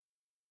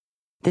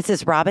This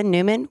is Robin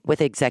Newman with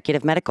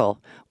Executive Medical.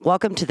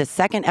 Welcome to the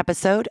second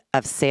episode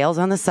of Sales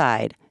on the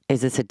Side.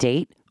 Is this a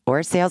date or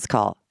a sales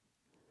call?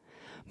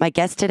 My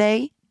guest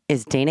today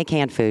is Dana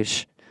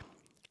Kanfush.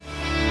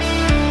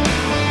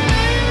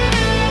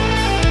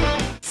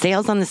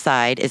 Sales on the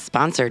Side is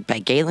sponsored by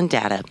Galen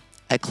Data,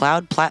 a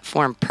cloud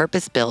platform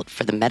purpose-built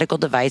for the medical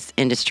device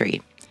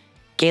industry.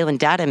 Galen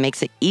Data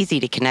makes it easy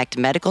to connect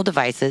medical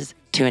devices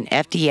to an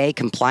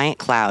FDA-compliant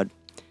cloud.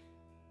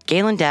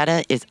 Galen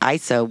Data is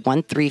ISO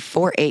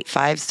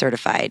 13485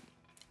 certified,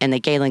 and the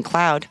Galen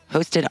Cloud,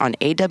 hosted on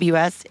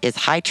AWS, is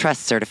High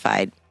Trust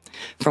certified.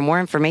 For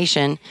more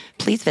information,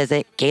 please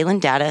visit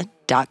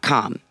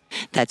galendata.com.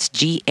 That's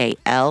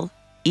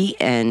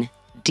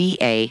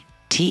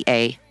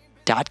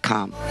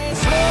GALENDATA.com.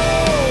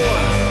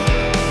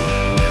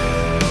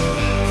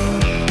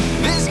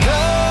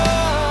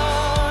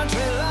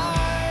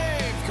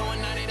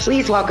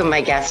 Please welcome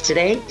my guest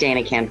today,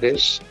 Dana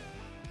Kanfush.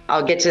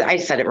 I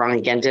said it wrong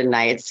again, didn't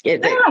I? It's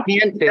Kanfush.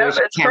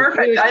 It's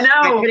perfect. I know.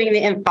 I'm putting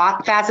the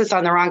emphasis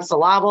on the wrong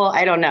syllable.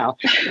 I don't know.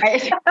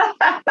 Dana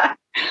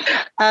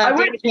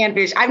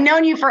Kanfush. I've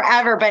known you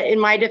forever, but in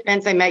my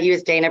defense, I met you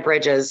as Dana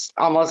Bridges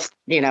almost,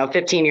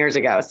 15 years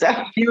ago. So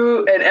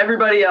you and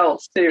everybody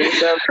else too.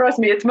 So trust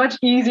me, it's much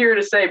easier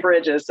to say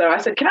Bridges. So I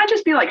said, can I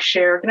just be like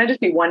Cher? Can I just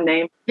be one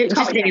name?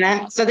 Just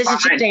Dana. So this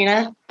is just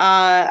Dana.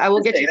 I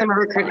will get to some of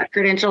her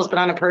credentials, but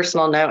on a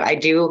personal note, I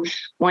do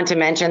want to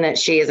mention that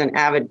she is an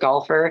avid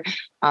golfer.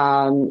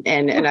 And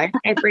I'm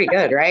pretty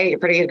good, right? You're a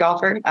pretty good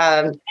golfer.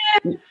 I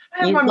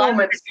have my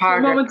moments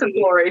of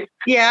glory.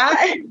 Yeah.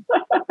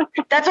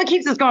 That's what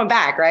keeps us going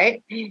back,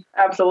 right?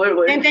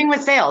 Absolutely. Same thing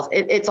with sales.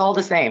 It's all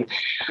the same.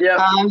 Yeah.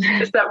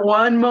 It's that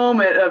one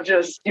moment of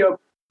just,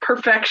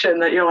 perfection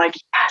that you're like,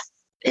 yes,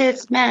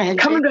 it's magic.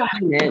 Coming back.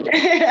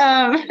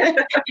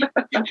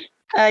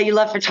 You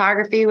love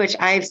photography, which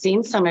I've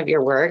seen some of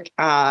your work.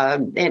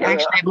 Actually,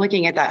 I'm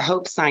looking at that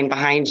hope sign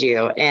behind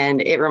you.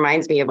 And it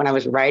reminds me of when I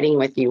was writing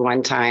with you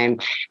one time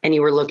and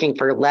you were looking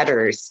for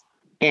letters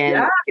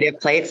in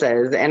creative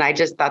places. And I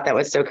just thought that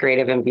was so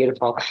creative and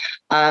beautiful.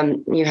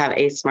 You have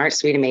a smart,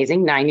 sweet,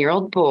 amazing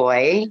 9-year-old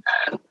boy,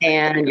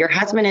 and your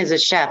husband is a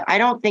chef. I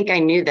don't think I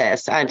knew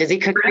this. Does he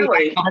cook for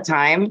you all the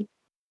time?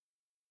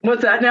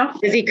 What's that now?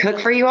 Does he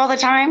cook for you all the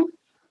time?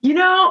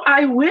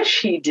 I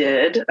wish he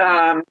did.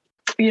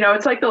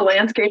 It's like the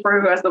landscaper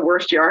who has the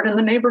worst yard in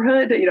the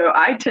neighborhood.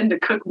 I tend to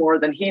cook more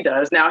than he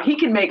does. Now, he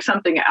can make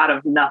something out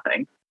of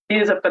nothing. He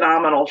is a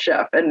phenomenal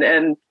chef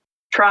and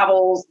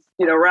travels,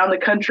 around the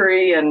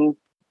country and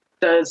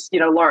does,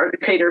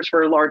 caters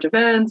for large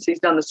events. He's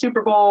done the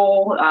Super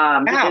Bowl. He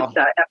did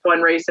that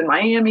F1 race in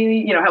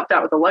Miami, helped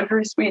out with the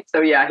luxury suite.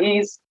 So yeah, he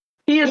is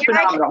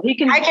phenomenal.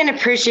 I can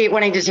appreciate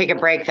wanting to take a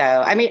break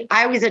though. I mean,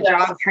 I was a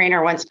dog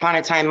trainer once upon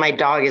a time. My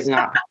dog is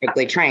not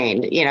perfectly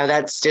trained.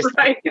 That's just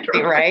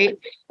right.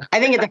 I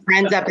think at the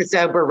Friends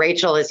episode where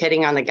Rachel is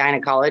hitting on the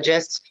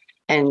gynecologist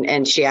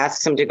and she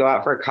asks him to go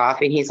out for a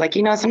coffee. And he's like,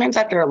 sometimes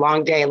after a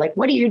long day, like,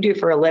 what do you do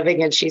for a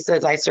living? And she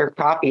says, I serve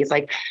coffee. He's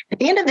like, at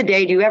the end of the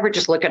day, do you ever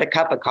just look at a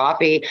cup of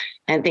coffee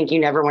and think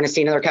you never want to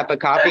see another cup of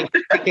coffee?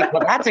 Thinking,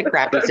 well, that's a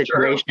crappy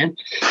situation.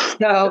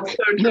 So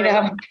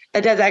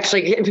that does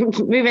actually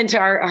move into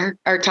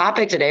our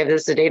topic today of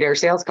this is a data or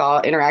sales call,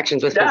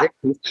 interactions with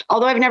physicians.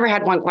 Although I've never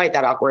had one quite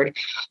that awkward.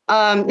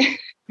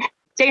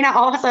 Dana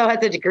also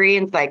has a degree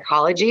in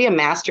psychology, a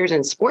master's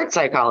in sports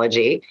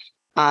psychology.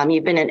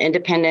 You've been an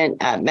independent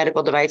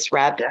medical device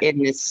rep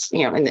in this,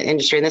 in the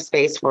industry, in this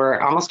space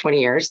for almost 20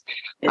 years.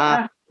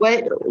 What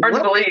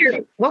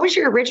was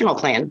your original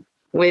plan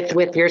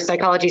with your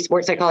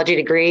sports psychology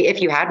degree?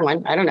 If you had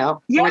one, I don't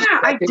know. Yeah,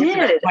 I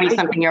did.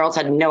 20-something-year-olds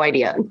had no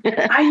idea.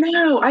 I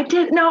know. I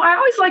did. No, I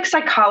always liked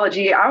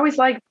psychology. I always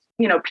liked,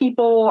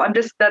 people.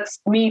 That's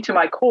me to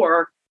my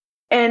core.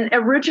 And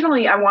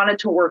originally I wanted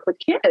to work with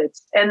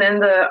kids. And then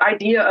the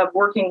idea of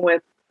working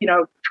with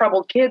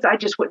troubled kids, I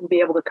just wouldn't be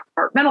able to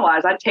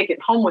compartmentalize. I'd take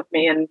it home with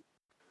me and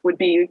would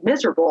be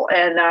miserable.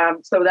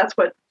 And so that's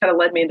what kind of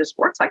led me into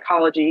sports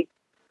psychology.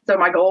 So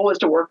my goal was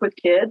to work with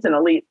kids and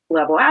elite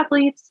level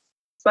athletes.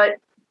 But,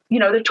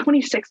 there are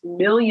 26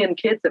 million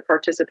kids that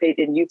participate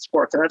in youth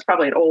sports, and that's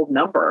probably an old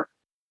number.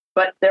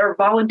 But there are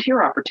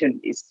volunteer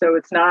opportunities. So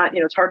it's not,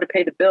 it's hard to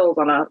pay the bills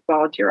on a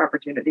volunteer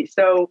opportunity.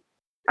 So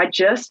I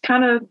just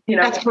kind of,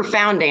 That's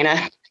profound,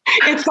 Dana.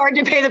 It's hard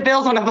to pay the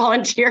bills on a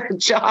volunteer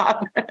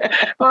job.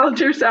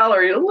 Volunteer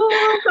salary, a little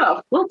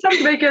tough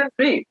to make ends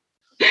meet.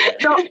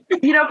 So,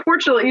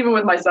 fortunately, even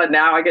with my son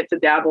now, I get to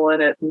dabble in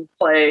it and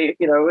play,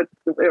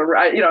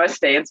 I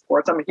stay in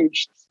sports. I'm a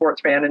huge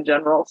sports fan in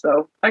general.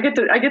 So I get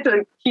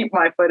to keep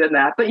my foot in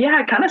that. But yeah,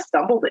 I kind of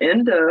stumbled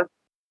into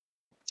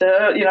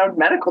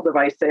medical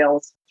device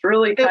sales. It's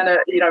really kind of,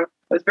 I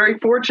was very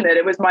fortunate.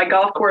 It was my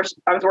golf course.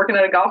 I was working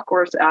at a golf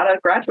course out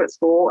of graduate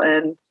school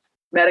and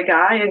met a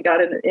guy and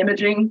got an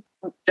imaging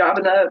job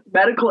in the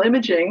medical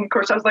imaging. Of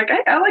course, I was like, hey,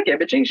 I like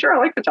imaging. Sure, I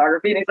like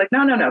photography. And he's like,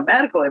 no,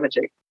 medical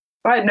imaging.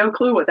 I had no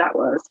clue what that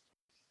was.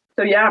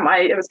 So yeah,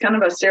 it was kind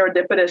of a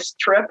serendipitous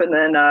trip. And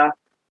then,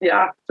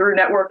 through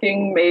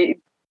networking,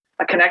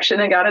 a connection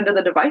and got into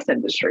the device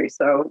industry.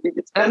 So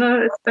it's been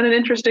an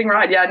interesting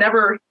ride. Yeah, I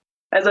never,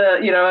 as a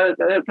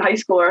high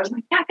schooler, I was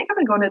like, yeah, I think I'm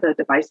going to go into the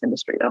device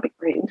industry. That'll be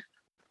great.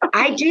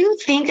 I do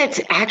think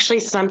it's actually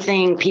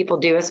something people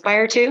do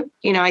aspire to.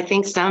 I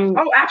think some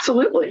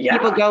absolutely, yeah.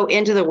 people go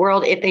into the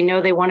world if they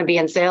know they want to be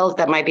in sales.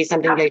 That might be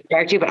something they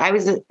aspire to. But I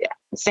was the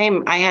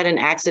same. I had an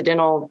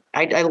accidental.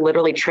 I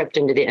literally tripped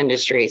into the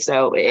industry.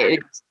 So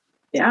it's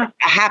a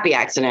happy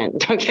accident.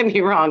 Don't get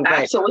me wrong. But,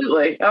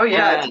 absolutely. Oh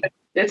yeah,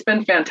 it's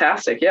been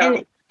fantastic.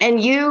 Yeah.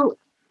 And you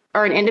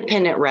are an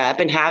independent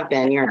rep and have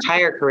been your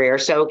entire career.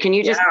 So can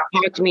you just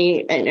talk to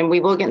me, and we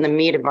will get in the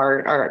meat of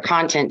our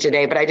content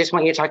today, but I just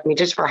want you to talk to me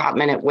just for a hot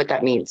minute what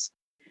that means.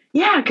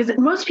 Yeah, because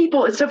most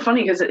people, it's so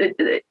funny because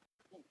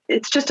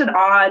it's just an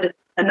odd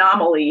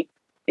anomaly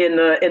in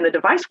the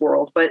device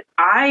world, but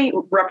I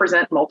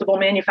represent multiple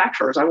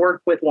manufacturers. I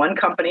worked with one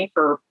company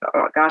for,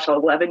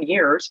 11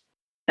 years.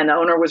 And the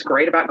owner was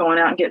great about going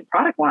out and getting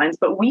product lines,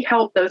 but we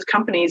help those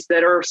companies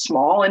that are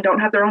small and don't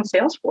have their own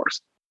sales force.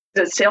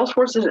 The sales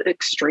force is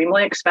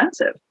extremely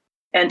expensive,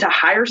 and to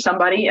hire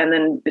somebody and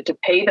then to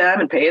pay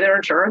them and pay their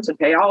insurance and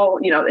pay all,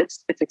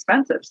 it's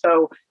expensive.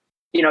 So,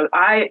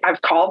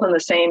 I've called in the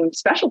same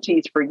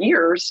specialties for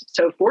years.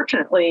 So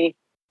fortunately,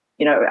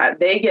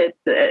 they get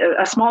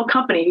a small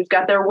company who's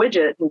got their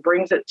widget and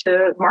brings it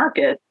to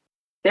market.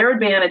 Their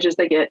advantage is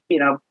they get,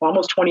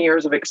 almost 20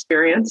 years of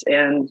experience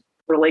and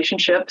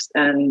relationships,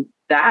 and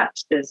that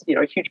is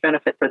a huge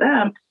benefit for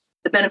them.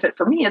 The benefit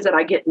for me is that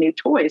I get new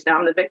toys. Now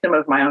I'm the victim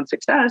of my own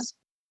success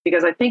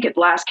because I think at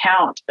last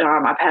count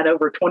I've had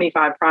over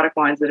 25 product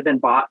lines that have been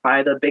bought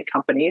by the big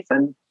companies,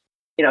 and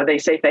they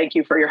say thank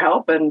you for your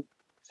help and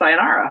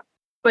sayonara.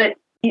 But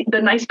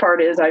the nice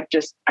part is I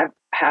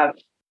have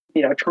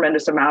a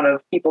tremendous amount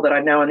of people that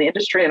I know in the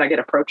industry, and I get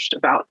approached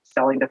about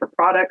selling different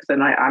products,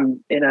 and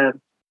I'm in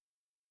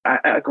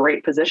a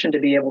great position to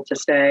be able to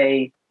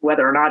say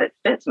whether or not it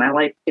fits. And I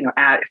like,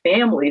 add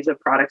families of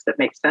products that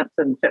make sense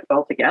and fit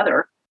well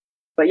together.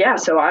 But yeah,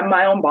 so I'm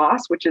my own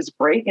boss, which is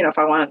great. If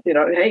I want,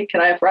 hey, can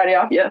I have Friday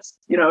off? Yes.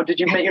 Did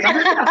you make your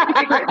numbers?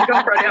 Okay, great. You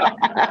go Friday off.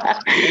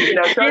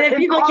 So and if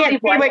people can't see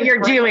what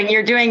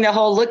you're doing the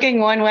whole looking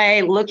one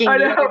way, looking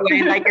the other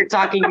way, like you're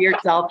talking to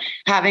yourself,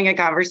 having a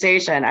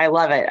conversation. I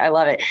love it.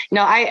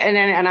 No,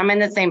 and I'm in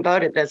the same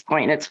boat at this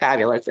point, and it's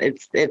fabulous.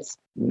 It's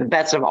the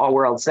best of all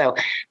worlds. So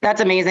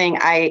that's amazing.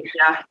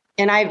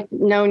 And I've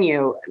known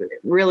you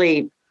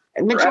really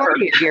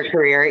majority of your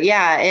career.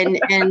 Yeah. And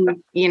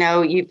you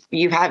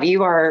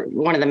are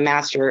one of the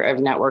master of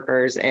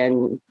networkers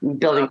and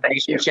building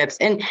relationships.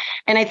 And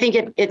I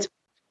think it's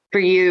for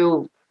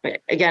you,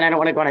 again, I don't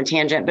want to go on a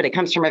tangent, but it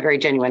comes from a very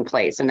genuine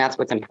place, and that's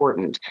what's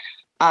important.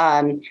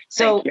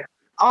 So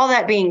all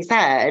that being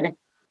said,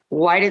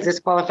 why does this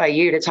qualify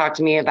you to talk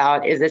to me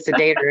about, is this a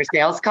date or a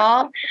sales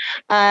call?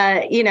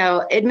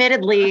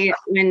 Admittedly,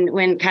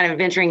 when kind of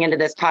venturing into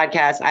this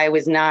podcast, I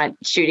was not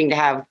shooting to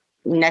have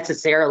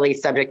necessarily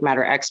subject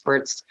matter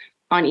experts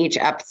on each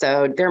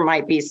episode. There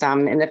might be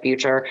some in the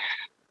future,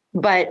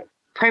 but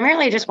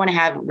primarily I just want to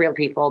have real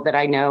people that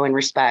I know and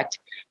respect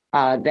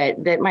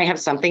that might have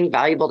something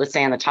valuable to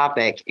say on the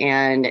topic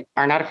and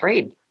are not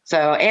afraid.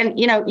 So, and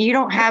you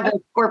don't have a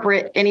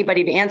corporate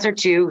anybody to answer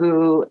to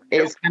who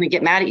is going to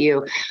get mad at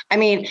you. I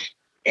mean,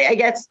 I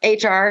guess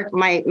HR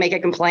might make a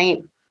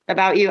complaint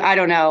about you. I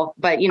don't know,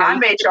 but I'm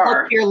HR.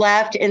 Look to your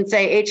left and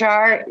say,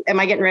 HR, am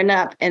I getting written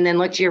up? And then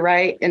look to your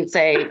right and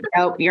say,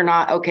 nope, you're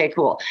not. Okay,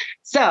 cool.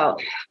 So,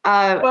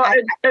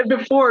 and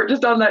before,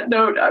 just on that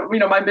note,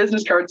 my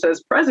business card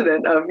says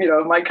president of,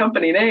 my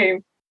company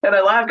name. And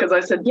I laughed because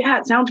I said, yeah,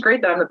 it sounds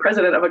great that I'm the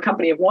president of a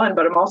company of one,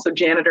 but I'm also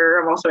janitor.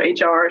 I'm also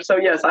HR. So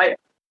yes,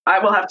 I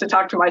will have to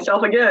talk to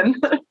myself again.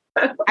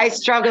 I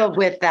struggled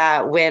with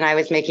that when I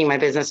was making my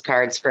business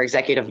cards for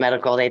Executive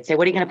Medical. They'd say,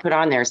 what are you going to put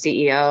on there?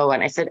 CEO.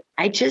 And I said,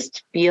 I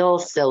just feel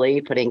silly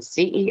putting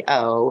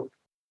CEO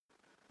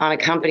on a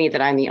company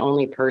that I'm the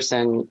only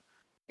person,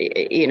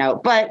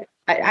 but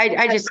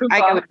I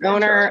go with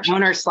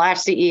owner slash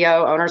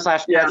CEO, owner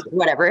slash president,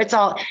 whatever. It's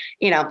all,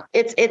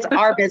 it's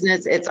our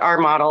business. It's our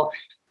model.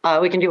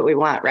 We can do what we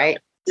want. Right.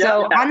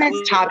 So on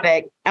this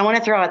topic, I want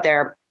to throw out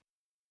there,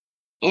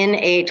 in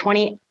a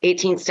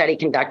 2018 study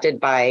conducted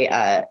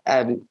by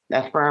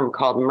a firm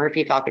called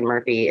Murphy Falcon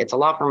Murphy, it's a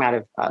law firm out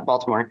of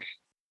Baltimore,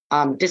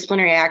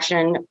 disciplinary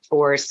action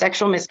for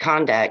sexual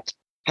misconduct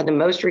had the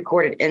most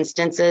recorded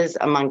instances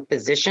among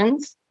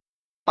physicians,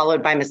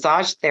 followed by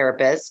massage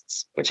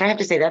therapists, which I have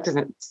to say that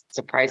doesn't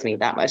surprise me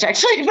that much,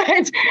 actually,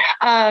 but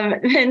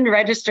then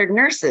registered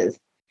nurses.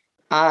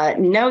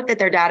 Note that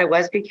their data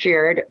was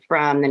procured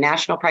from the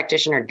National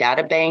Practitioner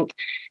Data Bank,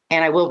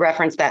 and I will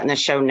reference that in the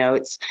show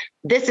notes.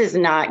 This is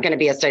not going to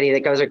be a study that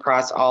goes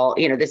across all,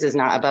 this is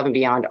not above and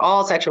beyond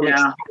all sexual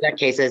misconduct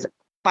cases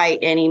by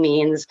any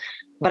means.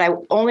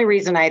 But only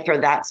reason I throw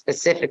that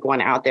specific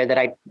one out there that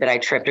I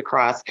tripped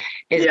across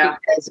is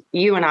because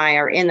you and I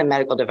are in the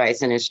medical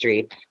device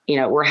industry.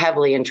 We're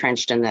heavily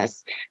entrenched in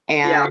this.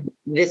 And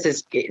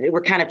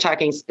we're kind of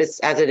talking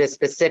as it is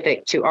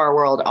specific to our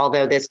world,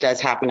 although this does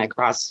happen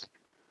across,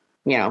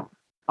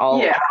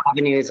 all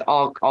avenues,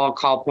 all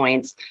call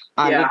points.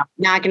 I'm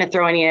not going to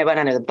throw anyone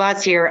under the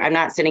bus here. I'm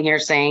not sitting here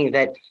saying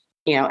that,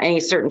 any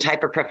certain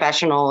type of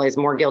professional is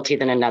more guilty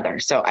than another.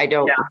 So I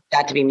don't want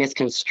that to be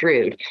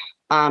misconstrued.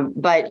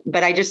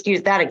 But I just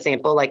use that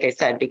example, like I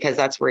said, because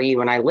that's where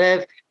you and I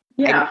live.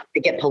 Yeah. I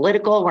get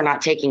political. We're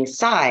not taking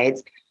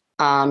sides.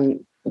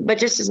 But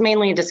just as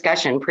mainly a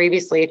discussion.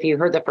 Previously, if you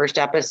heard the first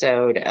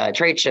episode,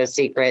 Trade Show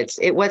Secrets,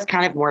 it was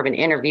kind of more of an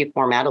interview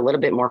format, a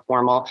little bit more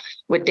formal.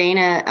 With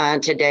Dana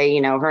today,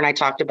 her and I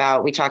talked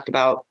about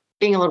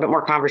being a little bit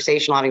more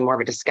conversational, having more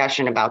of a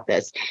discussion about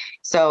this.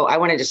 So I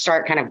wanted to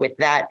start kind of with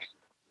that,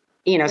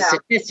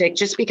 statistic,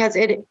 just because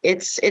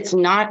it's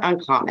not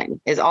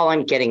uncommon is all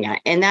I'm getting at.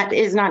 And that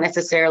is not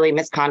necessarily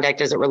misconduct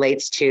as it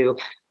relates to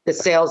the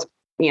sales,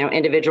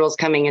 individuals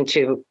coming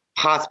into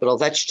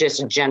hospitals. That's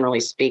just generally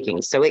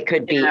speaking. So it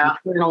could be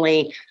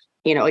internally,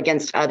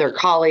 against other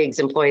colleagues,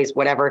 employees,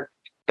 whatever,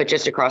 but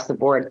just across the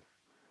board.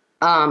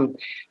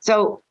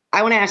 So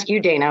I want to ask you,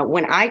 Dana,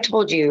 when I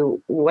told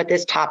you what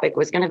this topic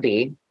was going to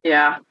be,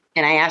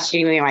 and I asked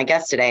you to be my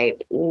guest today,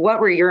 what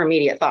were your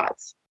immediate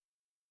thoughts?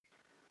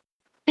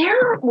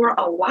 There were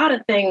a lot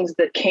of things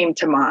that came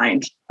to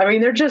mind. I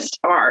mean, there just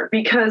are,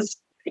 because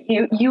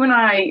you and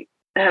I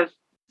have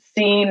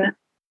seen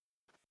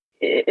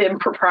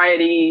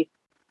impropriety.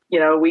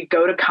 We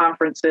go to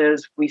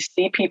conferences, we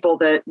see people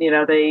that,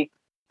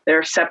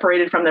 they're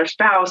separated from their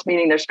spouse,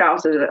 meaning their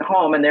spouse is at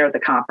home and they're at the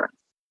conference,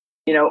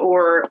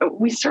 or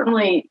we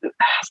certainly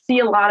see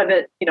a lot of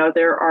it.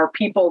 There are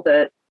people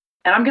that,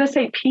 and I'm going to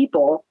say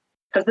people,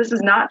 because this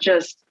is not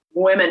just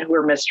women who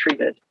are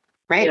mistreated.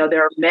 Right.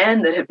 There are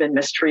men that have been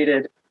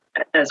mistreated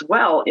as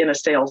well in a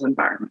sales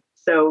environment.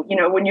 So,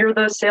 when you're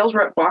the sales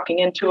rep walking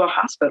into a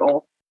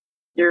hospital,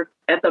 you're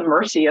at the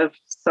mercy of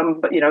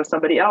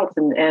somebody else.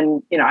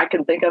 And I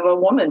can think of a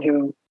woman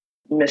who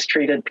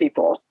mistreated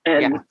people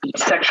and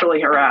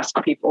sexually harassed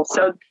people.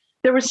 So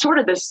there was sort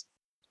of this,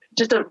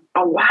 just a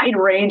wide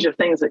range of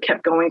things that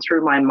kept going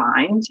through my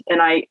mind.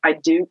 And I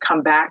do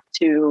come back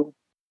to,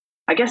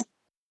 I guess,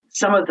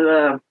 some of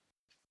the,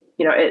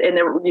 and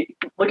there,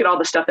 look at all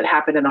the stuff that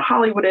happened in the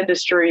Hollywood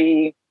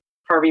industry,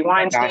 Harvey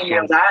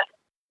Weinstein,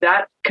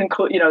 that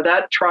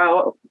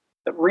trial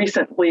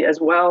recently as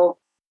well.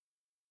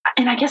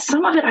 And I guess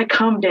some of it I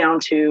come down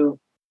to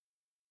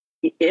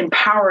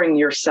empowering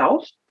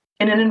yourself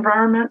in an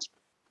environment,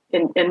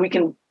 and we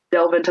can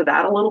delve into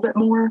that a little bit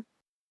more.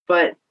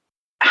 But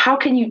how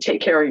can you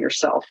take care of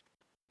yourself?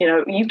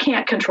 You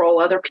can't control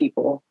other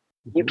people.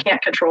 You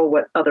can't control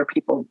what other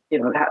people,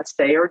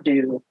 say or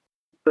do.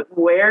 But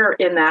where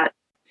in that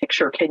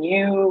picture can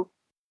you,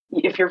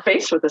 if you're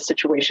faced with a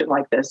situation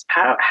like this,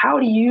 how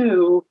do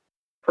you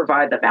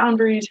provide the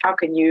boundaries? How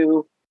can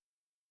you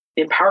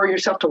empower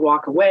yourself to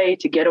walk away,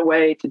 to get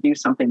away, to do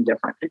something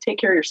different, and take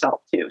care of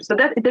yourself too? So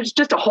there's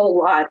just a whole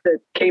lot that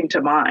came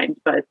to mind,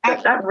 but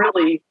that's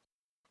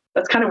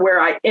kind of where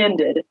I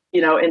ended,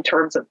 in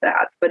terms of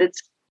that. But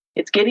it's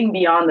getting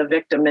beyond the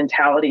victim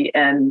mentality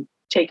and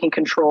taking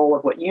control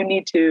of what you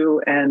need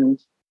to and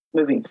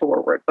moving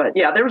forward. But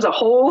there was a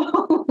whole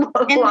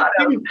lot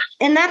of,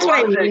 and that's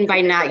what I mean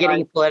by not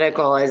getting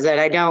political, is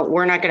that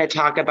we're not going to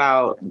talk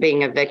about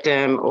being a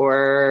victim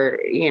or,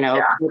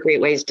 appropriate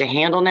ways to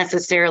handle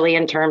necessarily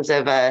in terms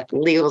of a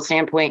legal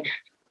standpoint.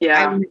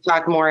 I want to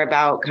talk more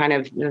about kind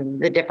of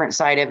the different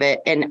side of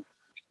it. And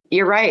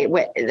you're right.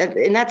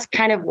 And that's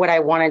kind of what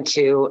I wanted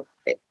to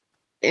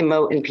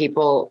emote in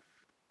people.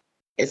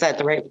 Is that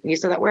the right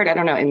use of that word? I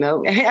don't know.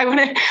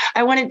 Emote.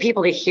 I wanted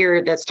people to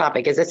hear this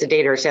topic. Is this a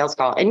date or a sales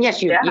call? And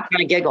yes, you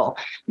kind of giggle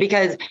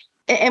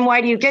and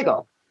why do you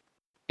giggle?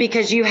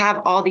 Because you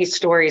have all these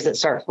stories that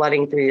start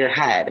flooding through your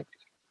head.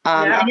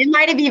 And it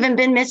might have even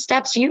been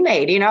missteps you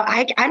made.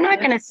 I'm not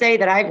going to say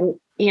that I've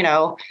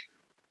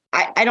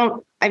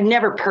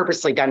never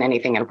purposely done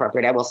anything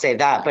inappropriate. I will say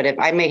that. But if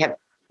I may have,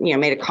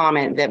 made a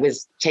comment that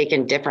was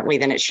taken differently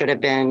than it should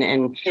have been.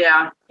 And,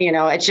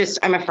 it's just,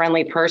 I'm a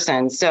friendly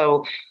person.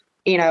 So,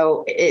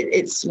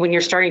 it's when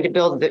you're starting to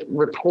build the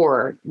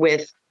rapport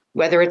with,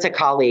 whether it's a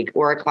colleague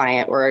or a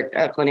client or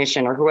a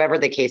clinician or whoever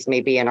the case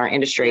may be in our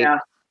industry,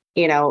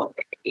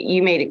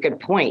 you made a good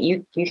point.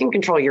 You can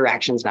control your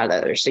actions, not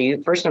others. So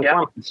you, first and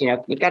foremost,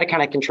 you've got to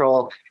kind of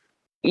control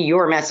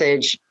your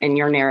message and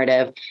your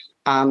narrative.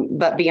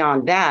 But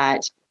beyond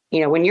that,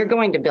 when you're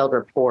going to build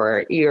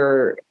rapport,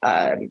 you're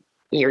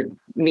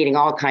meeting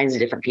all kinds of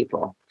different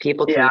people.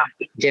 People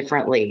communicate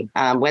differently,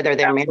 whether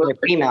they're male or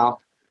female.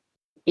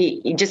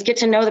 You just get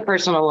to know the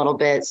person a little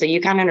bit, so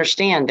you kind of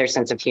understand their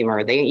sense of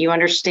humor. You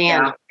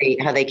understand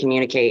how they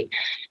communicate,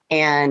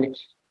 and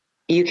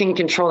you can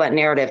control that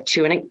narrative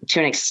to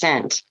an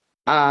extent.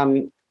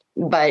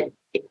 But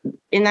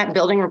in that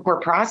building rapport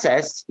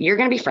process, you're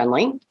going to be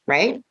friendly,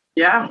 right?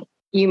 Yeah.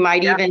 You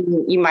might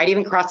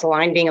even cross the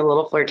line being a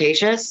little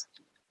flirtatious.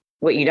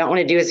 What you don't want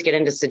to do is get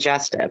into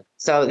suggestive.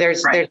 So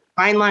there's a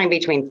fine line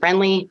between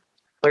friendly,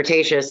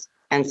 flirtatious,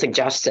 and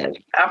suggestive.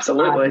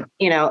 Absolutely.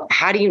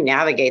 How do you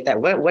navigate that?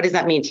 What does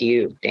that mean to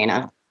you,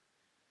 Dana?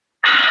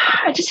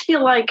 I just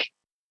feel like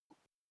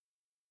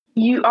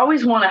you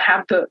always want to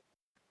have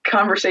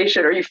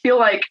conversation, or you feel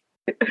like,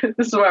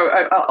 this is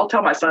what I'll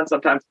tell my son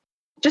sometimes,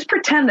 just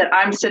pretend that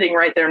I'm sitting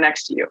right there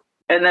next to you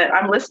and that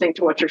I'm listening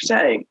to what you're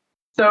saying.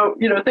 So,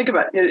 think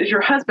about it. Is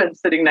your husband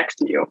sitting next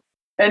to you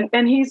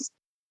and he's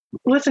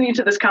listening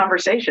to this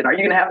conversation? Are you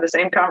going to have the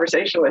same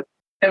conversation with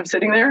him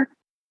sitting there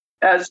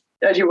as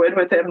you would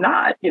with him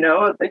not?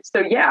 So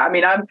yeah, I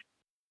mean,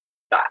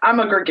 I'm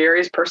a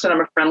gregarious person.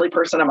 I'm a friendly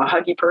person. I'm a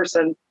huggy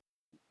person.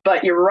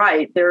 But you're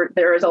right.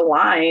 There is a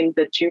line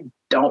that you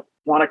don't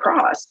want to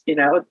cross.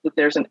 That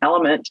there's an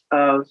element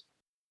of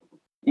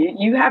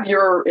you have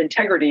your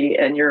integrity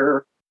and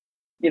your,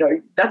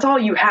 that's all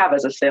you have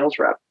as a sales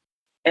rep.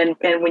 And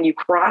when you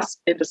cross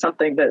into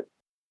something that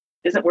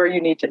isn't where you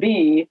need to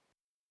be,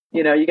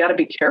 you got to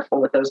be careful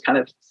with those kind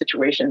of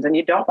situations. And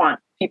you don't want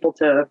people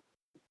to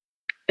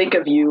think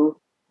of you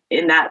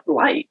in that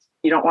light.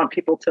 You don't want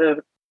people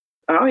to,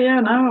 oh yeah,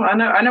 no,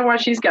 I know why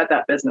she's got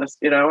that business,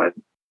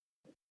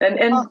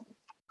 and well,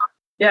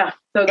 yeah.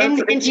 So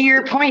and to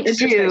your point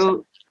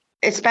too,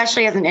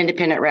 especially as an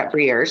independent rep for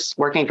years,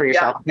 working for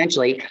yourself,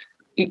 eventually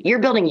you're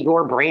building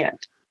your brand.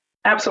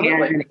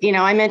 Absolutely. And,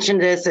 I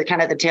mentioned this at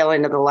kind of the tail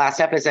end of the last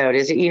episode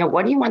is,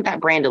 what do you want that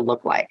brand to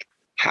look like?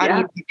 How do you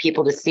want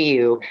people to see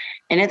you?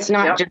 And it's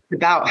not just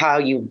about how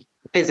you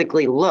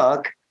physically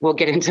look. We'll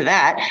get into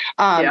that.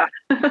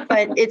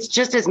 But it's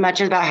just as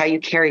much about how you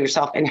carry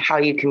yourself and how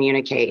you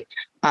communicate.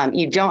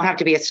 You don't have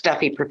to be a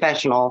stuffy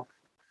professional,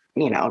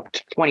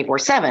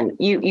 24/7.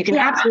 You can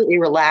absolutely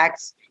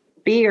relax,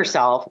 be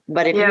yourself.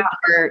 But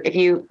if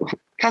you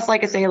cuss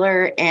like a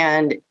sailor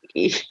and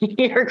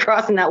you're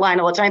crossing that line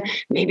all the time,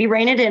 maybe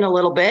rein it in a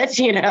little bit,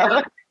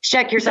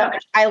 check yourself.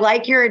 I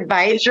like your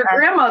advice. It's your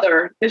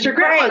grandmother. It's your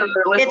grandmother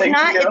listening.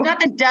 It's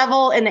not the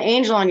devil and the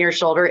angel on your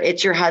shoulder.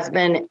 It's your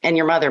husband and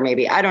your mother,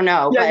 maybe. I don't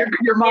know. Yeah, but,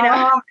 your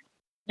mom,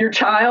 your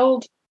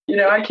child.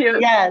 I can't.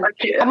 Yeah.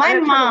 My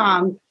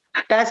mom,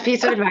 best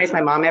piece of advice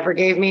my mom ever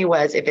gave me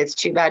was, if it's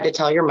too bad to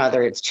tell your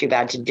mother, it's too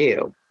bad to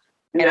do.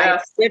 And I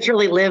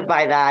literally live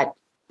by that.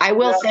 I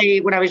will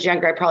say when I was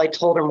younger, I probably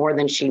told her more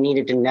than she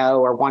needed to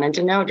know or wanted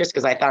to know, just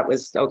because I thought it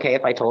was okay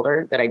if I told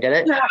her that I did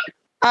it. Yeah.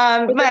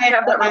 But you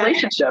have that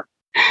relationship.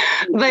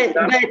 But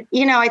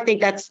I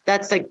think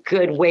that's a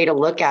good way to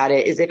look at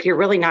it, is if you're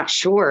really not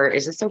sure,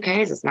 is this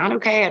okay? Is this not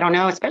okay? I don't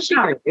know, especially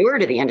if you're newer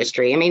to the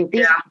industry. I mean,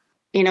 these,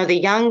 the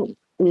young,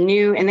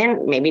 new, and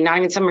then maybe not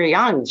even some are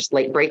young, just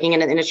late breaking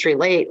into the industry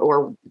late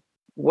or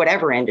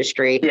whatever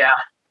industry. Yeah.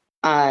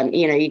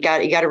 You got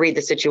to read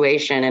the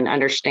situation and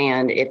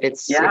understand if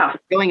it's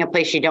going a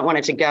place you don't want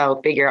it to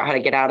go, figure out how to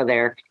get out of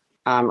there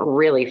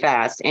really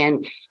fast.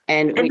 And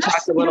we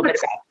talked a little bit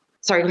about,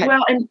 sorry, go ahead.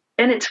 Well,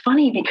 and it's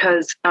funny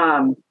because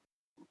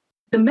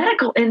the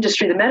medical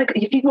industry,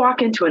 if you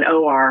walk into an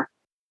OR,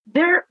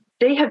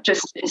 they have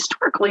just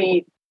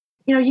historically,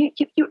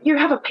 you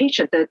have a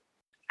patient that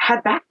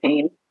had back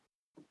pain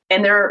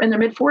and they're in their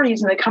mid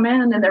 40s and they come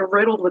in and they're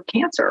riddled with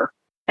cancer.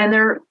 And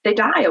they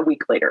die a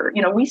week later.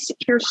 We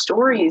hear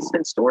stories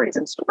and stories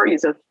and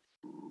stories of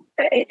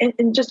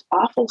and just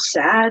awful,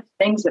 sad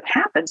things that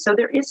happen. So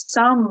there is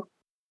some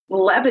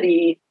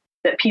levity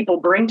that people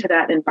bring to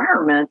that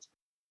environment,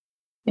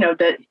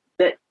 that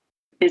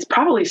is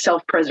probably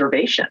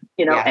self-preservation,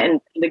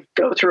 and to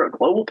go through a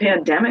global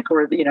pandemic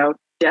where,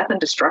 death and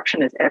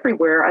destruction is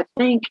everywhere. I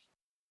think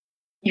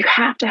you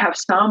have to have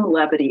some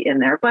levity in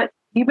there, but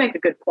you make a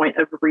good point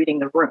of reading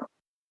the room.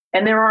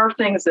 And there are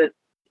things that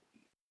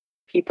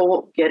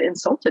people get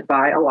insulted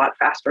by a lot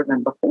faster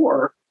than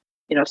before,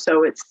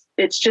 so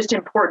it's just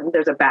important.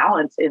 There's a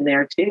balance in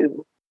there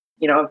too,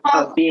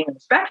 of being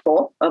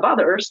respectful of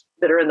others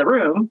that are in the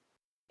room,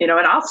 and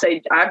I'll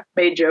say, I've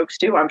made jokes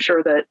too. I'm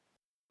sure that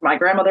my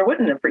grandmother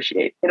wouldn't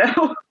appreciate,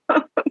 So.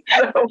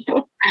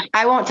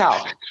 I won't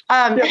tell.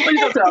 Please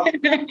don't tell.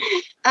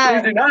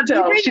 Please do not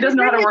tell. She doesn't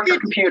know how to work a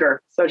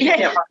computer, so she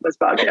can't find this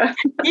podcast.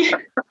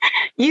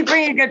 You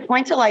bring a good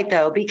point to light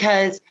though,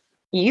 because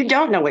you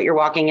don't know what you're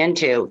walking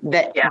into.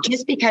 That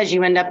just because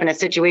you end up in a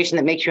situation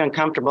that makes you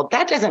uncomfortable,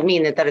 that doesn't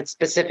mean that it's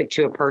specific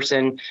to a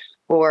person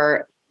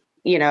or,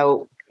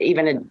 even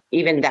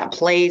that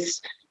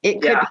place. It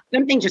could be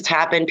something just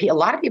happened. A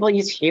lot of people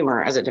use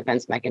humor as a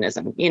defense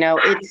mechanism.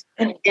 There's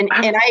an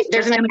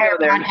entire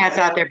podcast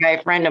out there by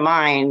a friend of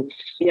mine.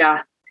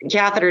 Yeah.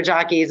 Catheter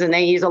jockeys, and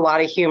they use a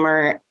lot of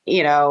humor,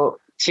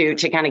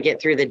 to kind of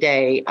get through the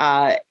day.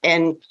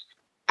 And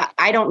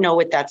I don't know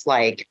what that's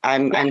like.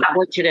 I'm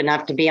fortunate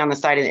enough to be on the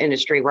side of the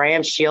industry where I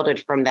am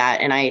shielded from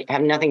that. And I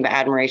have nothing but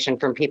admiration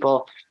from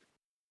people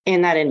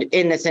in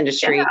this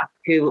industry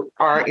who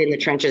are in the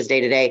trenches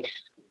day to day.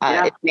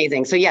 It's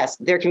amazing. So yes,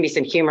 there can be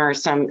some humor,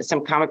 some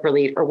comic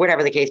relief, or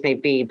whatever the case may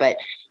be. But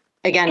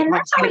again,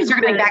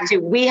 circling back to,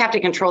 we have to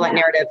control that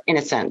narrative in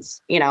a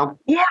sense, Yeah.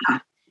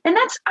 And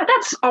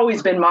that's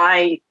always been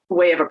my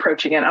way of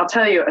approaching it. I'll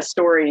tell you a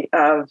story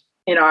of,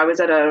 I was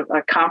at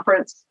a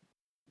conference,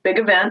 big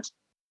event,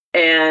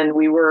 and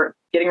we were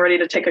getting ready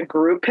to take a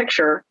group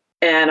picture,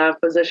 and a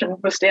physician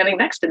was standing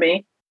next to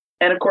me.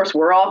 And of course,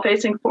 we're all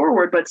facing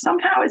forward, but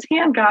somehow his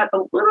hand got a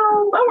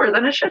little lower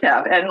than it should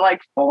have, and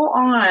like full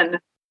on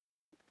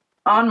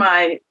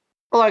my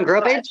Full on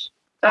gropage?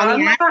 I'm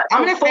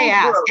going to say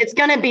ass. Growth. It's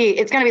going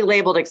to be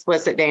labeled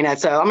explicit, Dana.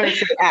 So I'm going to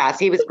say ass.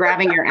 He was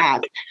grabbing your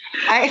ass.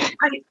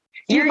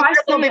 You're a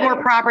little bit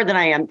more proper than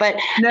I am, but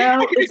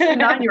no, it's a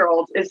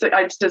 9-year-old.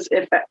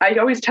 I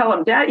always tell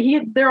him, Dad,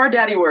 there are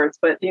daddy words,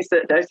 but I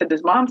said,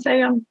 does mom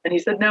say them? And he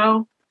said,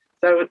 no.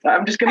 So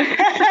I'm just going to,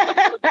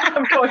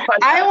 I'm going by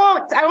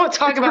that. I won't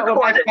talk about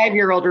what my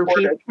 5-year-old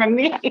repeats from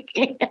me.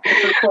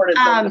 It's recorded.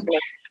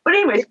 But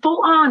anyways,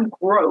 full on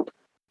grope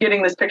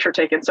getting this picture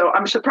taken. So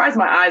I'm surprised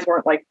my eyes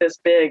weren't like this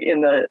big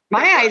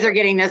My eyes are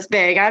getting this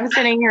big. I'm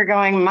sitting here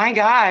going, my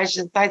gosh,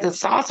 the size of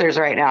saucers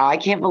right now. I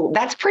can't believe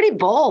that's pretty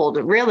bold,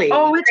 really.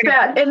 Oh, it's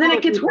bad. And then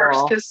it gets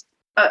worse because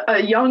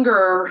a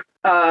younger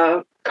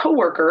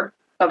coworker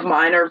of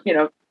mine,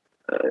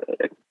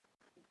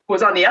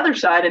 was on the other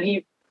side, and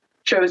he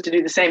chose to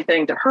do the same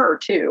thing to her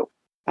too.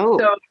 Oh,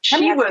 so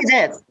she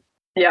was.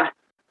 Yeah.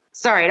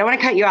 Sorry, I don't want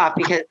to cut you off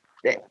because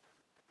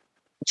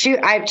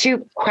I have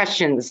 2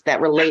 questions that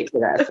relate to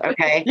this.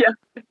 Okay. Yeah.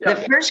 The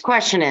first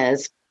question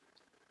is,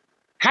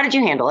 how did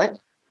you handle it?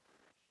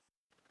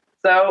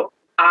 So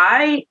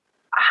I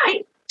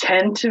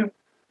tend to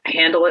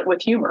handle it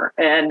with humor,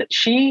 and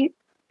she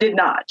did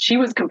not. She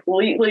was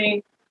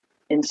completely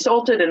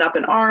insulted and up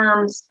in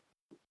arms.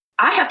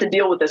 I have to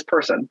deal with this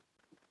person.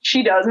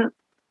 She doesn't.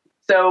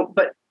 So,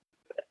 but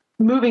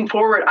moving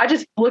forward, I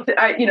just looked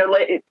at,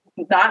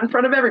 not in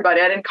front of everybody.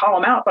 I didn't call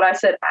them out, but I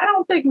said, I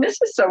don't think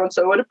Mrs.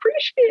 So-and-so would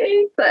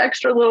appreciate the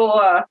extra little,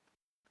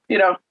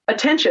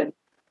 attention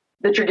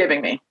that you're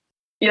giving me.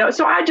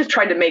 So I just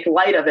tried to make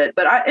light of it.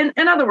 But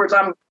in other words,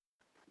 I'm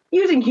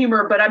using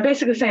humor, but I'm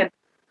basically saying,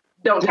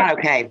 don't. Not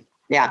okay.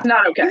 Yeah. It's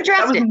not okay. You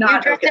addressed it. You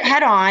addressed it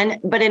head on,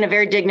 but in a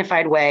very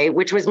dignified way,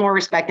 which was more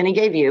respect than he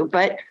gave you.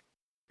 But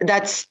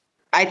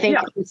I think,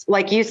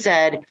 like you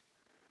said,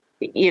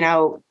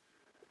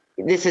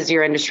 this is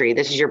your industry.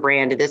 This is your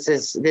brand. This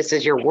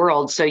is your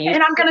world. So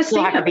I'm going to see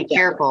him. Have to be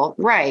careful,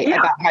 right? Yeah,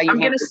 about how you. I'm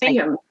going to see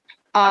him.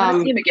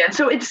 I'm going to see him again.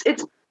 So it's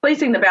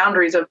placing the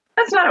boundaries of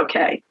that's not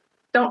okay.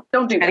 Don't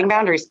do that. Setting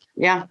boundaries.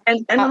 Yeah.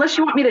 And unless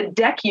you want me to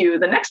deck you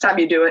the next time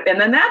you do it, and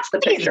then that's the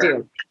picture.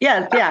 Do.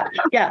 Yes. Yeah.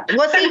 Yeah.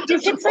 Well, see,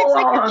 it's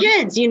like the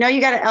kids. You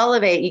got to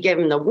elevate. You give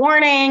them the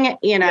warning.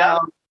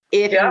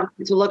 If you want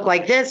to look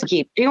like this,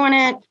 keep doing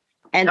it.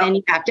 And then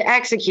you have to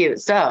execute.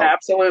 So,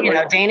 absolutely,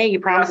 Dana, you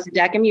promised to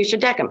deck him. You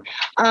should deck him.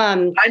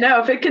 I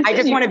know if it continues. I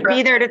just want to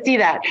be there to see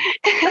that.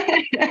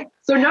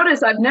 So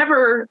notice I've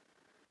never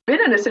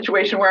been in a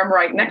situation where I'm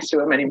right next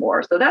to him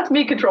anymore. So that's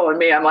me controlling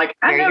me. I'm like,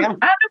 I know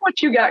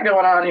what you got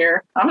going on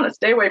here. I'm going to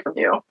stay away from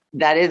you.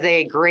 That is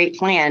a great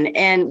plan.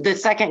 And the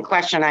second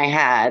question I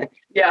had.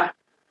 Yeah.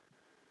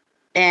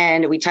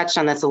 And we touched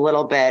on this a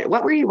little bit.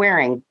 What were you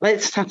wearing? I'm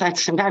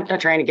not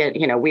trying to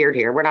get, weird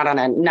here. We're not on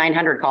a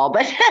 900 call,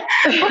 but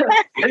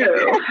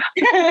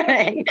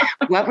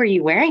what were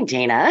you wearing,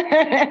 Dana?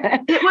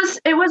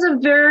 It was a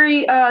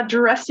very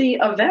dressy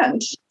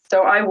event.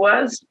 So I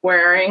was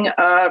wearing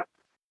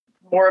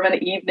more of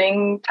an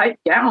evening type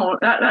gown,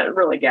 not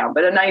really gown,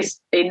 but a nice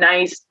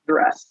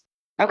dress.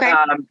 Okay.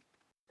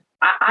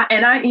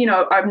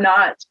 I'm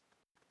not.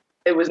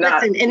 It was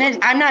not. Listen, and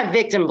I'm not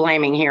victim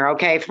blaming here.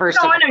 Okay. First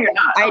of all, I know you're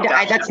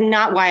not. That's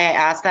not why I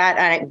asked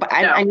that.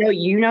 I know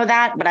you know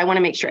that, but I want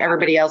to make sure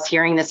everybody else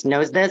hearing this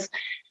knows this.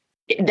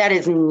 That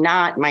is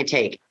not my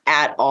take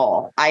at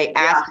all. I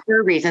asked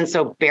for a reason.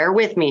 So bear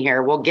with me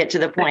here. We'll get to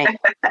the point.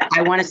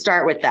 I want to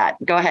start with that.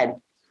 Go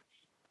ahead.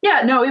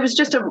 Yeah, no, it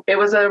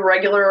was a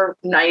regular,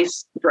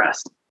 nice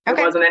dress.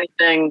 Okay. It wasn't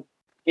anything,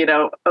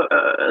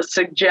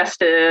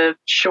 suggestive,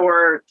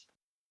 short,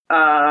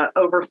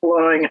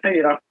 overflowing,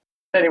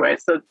 Anyway,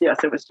 so yes,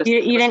 it was just.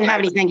 You didn't have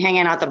anything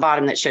hanging out the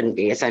bottom that shouldn't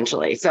be,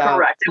 essentially. So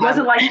correct. It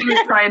wasn't like he was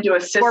trying to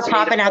assist or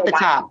popping out the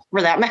top, for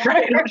that matter.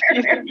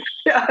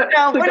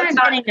 No, what I'm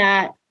getting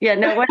at,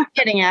 what I'm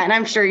getting at, and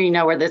I'm sure you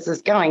know where this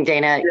is going,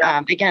 Dana. Yeah.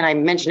 Again, I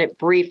mentioned it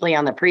briefly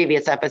on the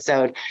previous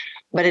episode,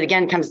 but it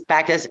again comes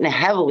back to this and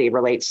heavily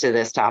relates to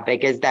this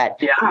topic. Is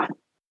that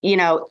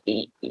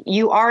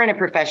you are in a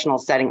professional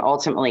setting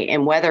ultimately,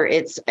 and whether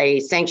it's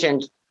a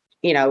sanctioned,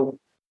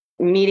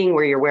 meeting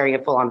where you're wearing a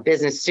full-on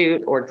business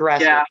suit or dress,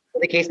 whatever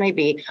the case may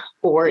be,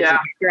 or it's a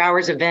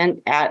after-hours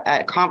event at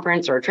a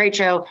conference or a trade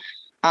show,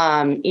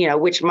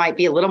 which might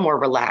be a little more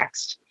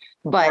relaxed.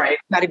 But you've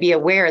got to be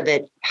aware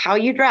that how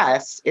you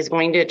dress is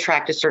going to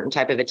attract a certain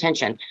type of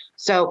attention.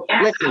 So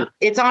listen,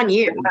 it's on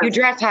you. You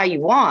dress how you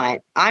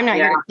want. I'm not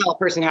here to tell a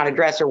person how to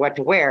dress or what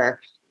to wear.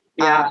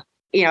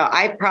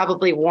 I've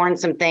probably worn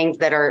some things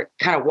that are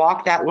kind of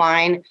walk that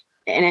line.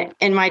 And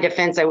in my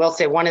defense, I will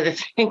say one of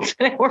the things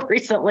that I wore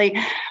recently,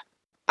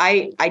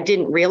 I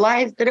didn't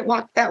realize that it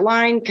walked that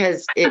line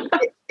because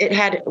it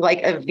had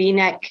like a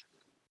V-neck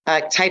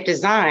type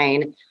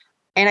design.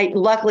 And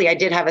luckily I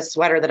did have a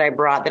sweater that I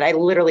brought that I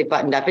literally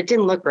buttoned up. It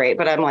didn't look great,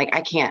 but I'm like, I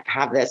can't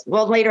have this.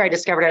 Well, later I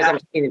discovered as I'm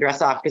taking the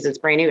dress off because it's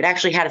brand new, it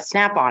actually had a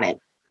snap on it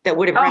that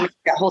would have remedied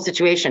that whole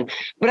situation.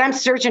 But I'm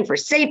searching for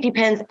safety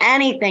pins,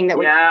 anything that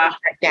would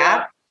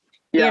that,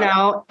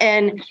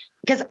 and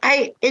because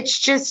it's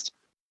just,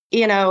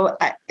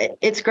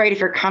 it's great if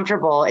you're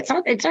comfortable. It's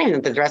not even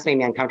that the dress made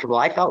me uncomfortable.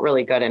 I felt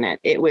really good in it.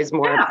 It was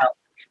more about,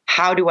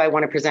 how do I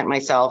want to present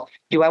myself?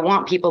 Do I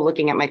want people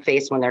looking at my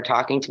face when they're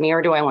talking to me,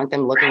 or do I want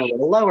them looking a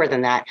little lower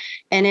than that?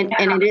 And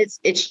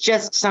it's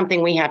just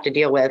something we have to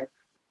deal with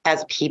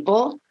as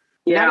people,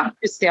 not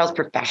just sales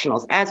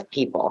professionals, as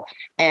people.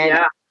 And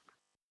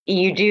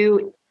you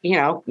do,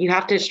 you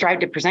have to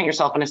strive to present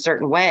yourself in a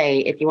certain way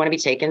if you want to be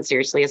taken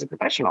seriously as a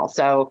professional.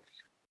 So,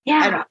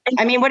 I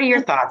mean, what are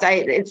your thoughts?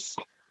 I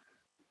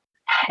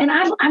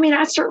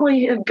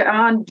certainly have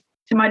gone to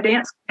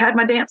had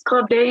my dance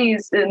club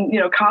days in,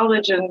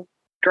 college and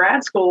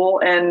grad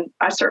school. And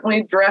I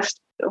certainly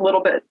dressed a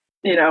little bit,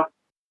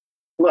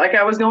 like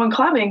I was going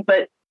clubbing,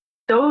 but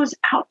those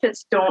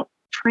outfits don't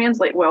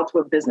translate well to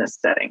a business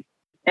setting.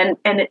 And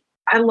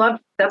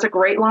that's a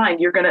great line.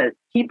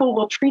 People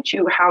will treat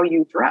you how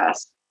you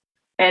dress.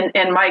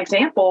 And my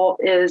example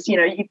is,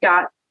 you've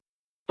got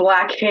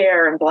black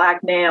hair and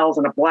black nails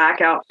and a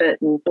black outfit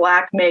and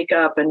black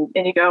makeup. And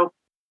you go,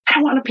 I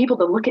don't want people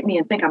to look at me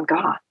and think I'm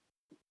God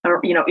or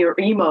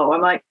emo.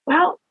 I'm like,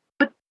 well,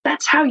 but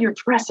that's how you're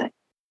dressing.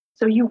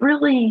 So you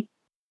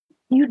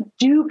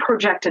do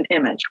project an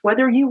image,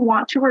 whether you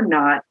want to or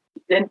not.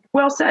 And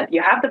well said,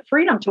 you have the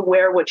freedom to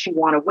wear what you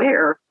want to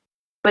wear.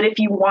 But if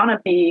you want to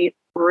be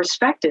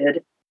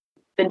respected,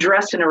 then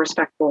dress in a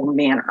respectful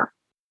manner.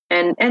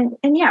 And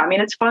yeah,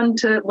 it's fun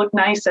to look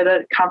nice at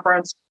a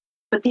conference,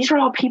 but these are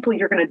all people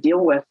you're going to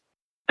deal with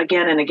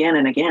again and again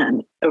and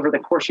again over the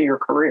course of your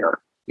career.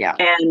 Yeah.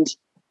 And,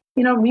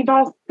 we've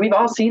all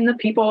seen the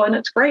people, and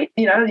it's great.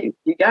 You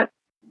got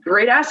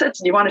great assets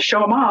and you want to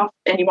show them off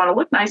and you want to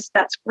look nice.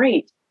 That's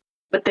great.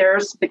 But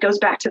it goes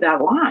back to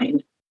that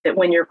line that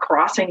when you're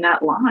crossing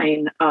that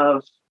line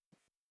of,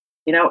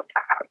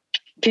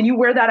 can you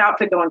wear that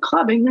outfit going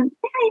clubbing? Then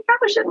you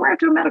probably shouldn't wear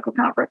it to a medical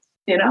conference.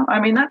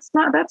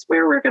 That's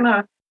where we're going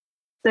to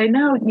say,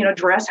 no,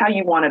 dress how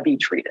you want to be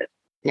treated.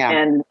 Yeah.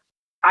 And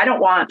I don't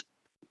want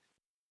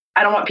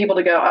people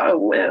to go, oh,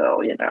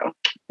 well,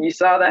 you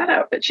saw that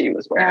outfit she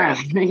was wearing.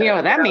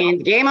 That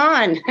means game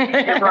on.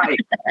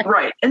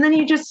 Right. And then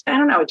it just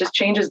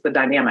changes the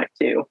dynamic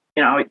too.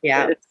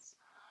 It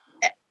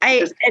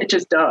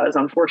just does,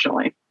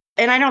 unfortunately.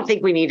 And I don't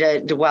think we need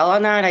to dwell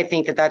on that. I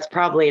think that's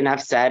probably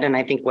enough said. And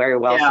I think very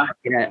well said.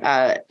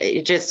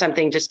 It's just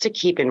something just to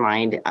keep in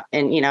mind.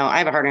 And, I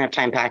have a hard enough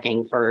time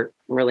packing for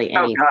really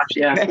any. Oh, gosh,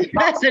 yeah.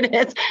 As it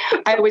is.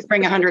 I always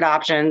bring 100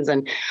 options.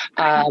 And,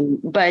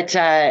 but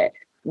I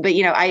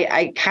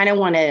kind of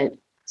want to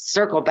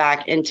circle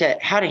back into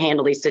how to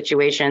handle these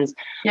situations.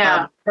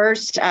 Yeah.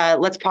 First,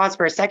 let's pause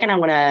for a second. I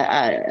want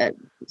to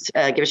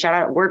give a shout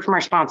out, word from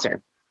our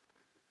sponsor.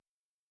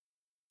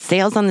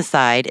 Sales on the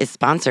Side is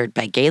sponsored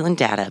by Galen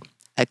Data,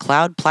 a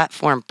cloud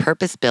platform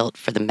purpose-built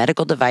for the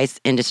medical device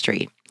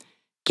industry.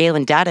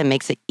 Galen Data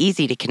makes it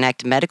easy to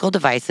connect medical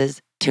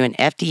devices to an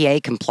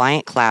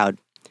FDA-compliant cloud.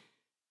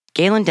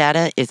 Galen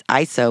Data is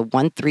ISO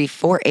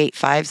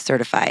 13485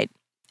 certified,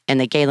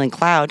 and the Galen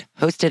Cloud,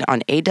 hosted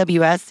on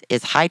AWS,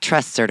 is High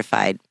Trust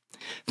certified.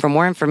 For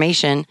more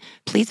information,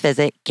 please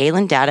visit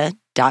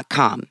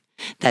galendata.com.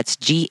 That's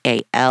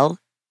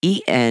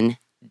GALENDATA.com.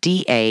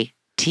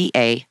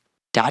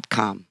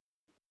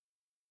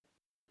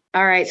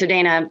 All right. So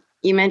Dana,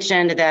 you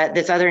mentioned that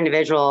this other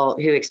individual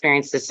who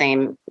experienced the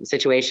same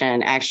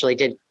situation actually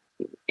did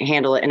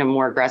handle it in a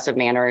more aggressive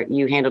manner.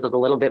 You handled it a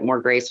little bit more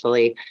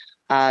gracefully.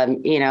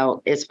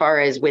 As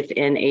far as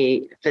within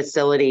a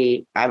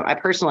facility,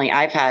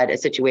 I've had a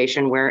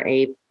situation where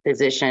a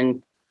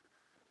physician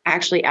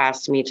actually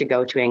asked me to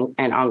go to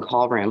an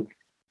on-call room.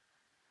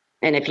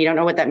 And if you don't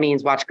know what that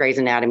means, watch Grey's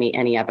Anatomy,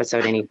 any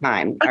episode,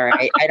 anytime. All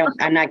right.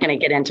 I'm not going to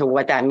get into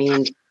what that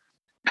means.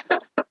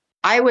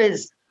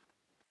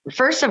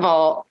 First of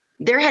all,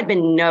 there had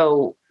been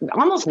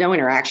almost no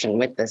interaction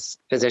with this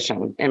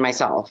physician and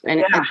myself,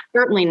 and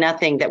certainly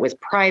nothing that was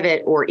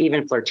private or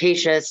even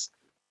flirtatious.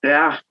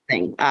 Yeah.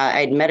 Thing.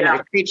 I'd met him at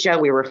a trade show.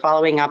 We were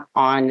following up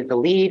on the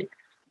lead,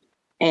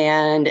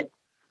 and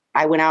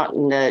I went out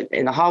in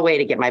the hallway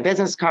to get my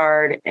business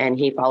card, and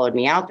he followed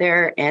me out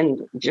there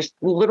and just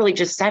literally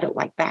just said it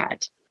like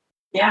that.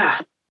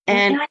 Yeah.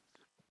 And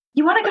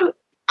you want to go?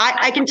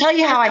 I can tell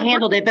you how I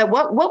handled it, but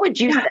what would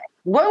you say?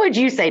 What would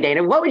you say,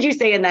 Dana? What would you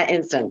say in that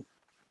instance?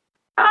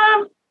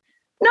 No,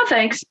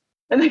 thanks.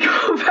 And then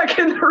go back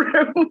in the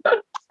room.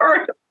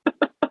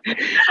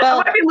 Well,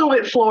 I might be a little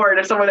bit floored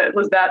if someone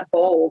was that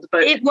bold,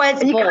 but it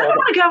was bold. You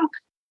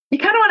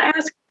kind of want to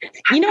ask.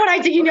 You know what I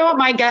did? You know what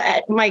my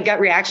gut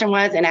reaction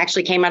was, and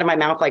actually came out of my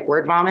mouth like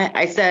word vomit.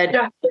 I said,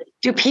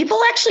 "Do people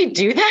actually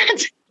do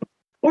that,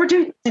 or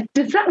does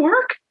that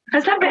work?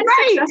 Has that been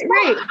successful?"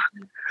 Right.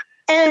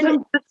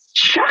 And it's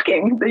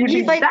shocking that you'd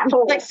be that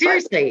bold.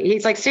 Seriously.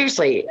 He's like,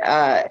 seriously.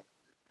 And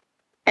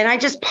I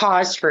just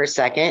paused for a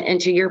second. And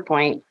to your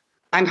point,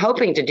 I'm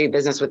hoping to do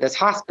business with this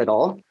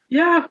hospital.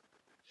 Yeah.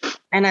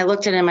 And I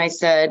looked at him. I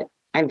said,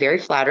 I'm very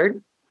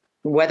flattered,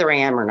 whether I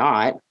am or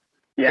not.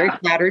 Yeah. Very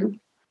flattered.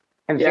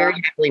 I'm very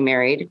happily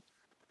married.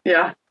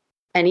 Yeah.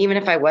 And even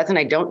if I wasn't,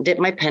 I don't dip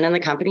my pen in the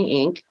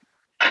company ink.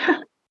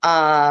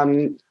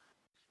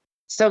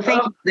 So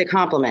thank you for the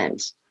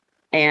compliment.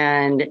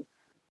 And,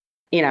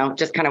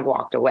 just kind of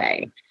walked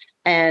away.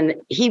 And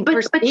he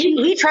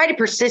tried to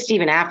persist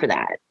even after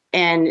that.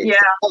 And said,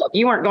 look,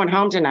 you weren't going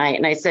home tonight.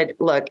 And I said,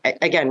 look,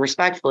 again,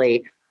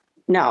 respectfully,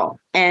 no.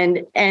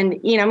 And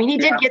he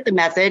did get the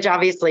message.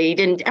 Obviously he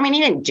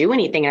didn't do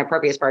anything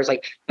inappropriate as far as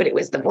but it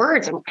was the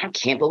words. I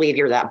can't believe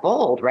you're that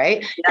bold.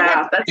 Right.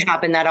 Yeah. That's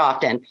happened that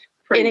often.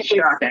 Pretty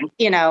shocking.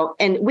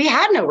 And we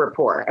had no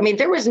rapport.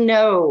 There was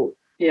no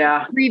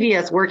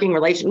previous working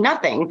relation,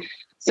 nothing.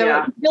 So it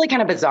was really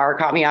kind of bizarre,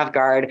 caught me off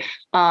guard.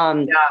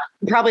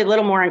 Probably a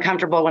little more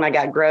uncomfortable when I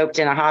got groped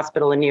in a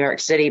hospital in New York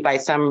City by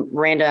some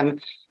random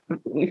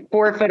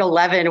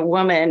 4'11"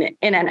 woman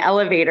in an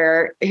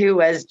elevator who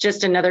was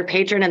just another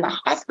patron in the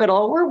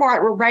hospital.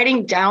 We're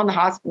riding down the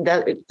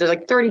hospital. There's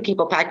 30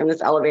 people packed in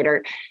this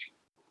elevator.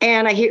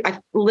 And I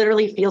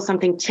literally feel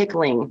something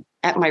tickling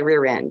at my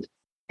rear end.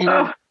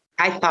 And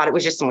I thought it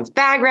was just someone's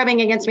bag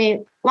rubbing against me.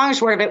 Long and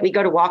short of it, we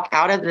go to walk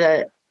out of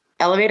the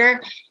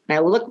elevator and I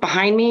look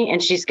behind me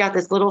and she's got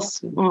this little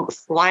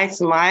sly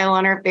smile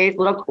on her face,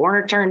 little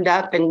corner turned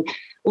up and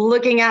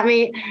looking at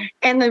me.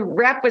 And the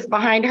rep was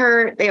behind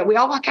her. We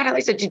all walk out. I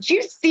said, did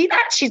you see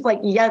that? She's like,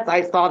 yes,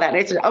 I saw that. And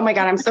I said, oh my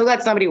God, I'm so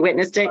glad somebody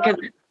witnessed it because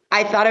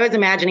I thought I was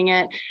imagining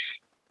it.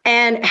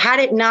 And had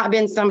it not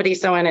been somebody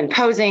so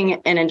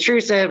imposing and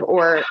intrusive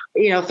or,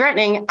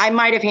 threatening, I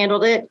might have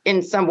handled it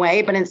in some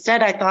way. But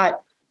instead I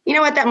thought, you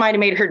know what, that might have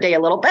made her day a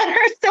little better.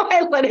 So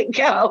I let it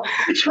go.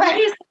 It's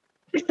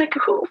like,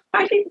 who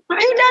does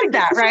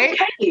that, right?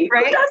 Okay.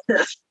 Right? Who does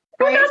this?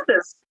 Who does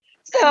this?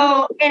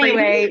 So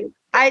anyway,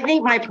 I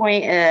think my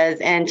point is,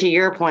 and to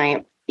your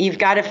point, you've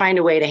got to find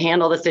a way to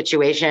handle the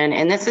situation.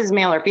 And this is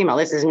male or female.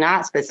 This is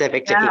not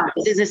specific to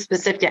people. This is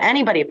specific to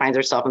anybody who finds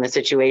herself in the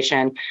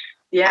situation.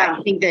 Yeah.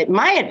 I think that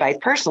my advice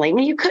personally,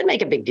 you could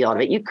make a big deal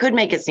of it. You could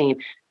make a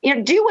scene.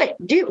 Do what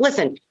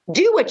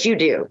you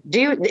do.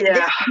 This is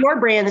your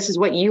brand. This is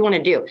what you want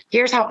to do.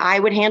 Here's how I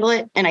would handle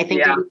it. And I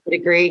think you would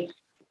agree.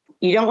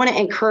 You don't want to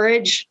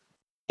encourage,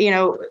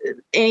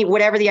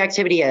 whatever the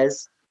activity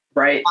is.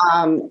 Right.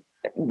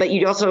 But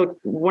you also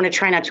want to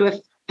try not to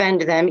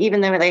offend them, even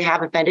though they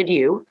have offended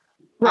you.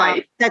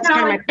 Right. That's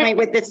kind of my point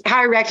with this, how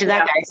I reacted to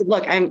that guy. I said,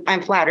 look,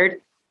 I'm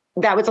flattered.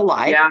 That was a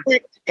lie. Yeah.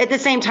 But at the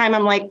same time,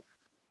 I'm like,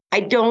 I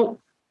don't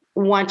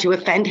want to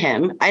offend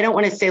him. I don't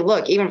want to say,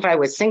 look, even if I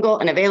was single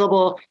and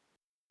available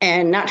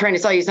and not trying to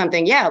sell you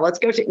something, let's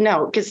go to,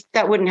 no, because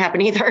that wouldn't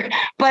happen either.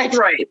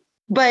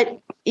 But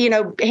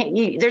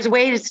there's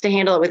ways to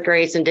handle it with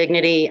grace and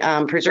dignity,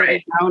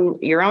 preserving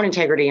your own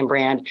integrity and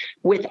brand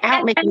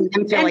without making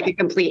them feel like a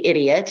complete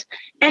idiot.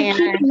 And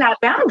keeping that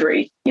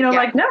boundary,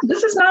 no,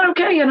 this is not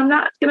okay. And I'm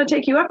not going to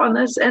take you up on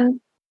this. And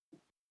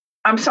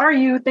I'm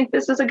sorry you think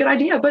this is a good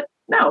idea, but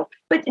no.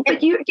 But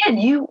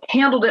you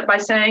handled it by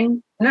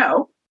saying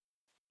no.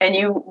 And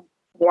you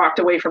walked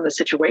away from the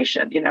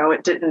situation.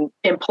 It didn't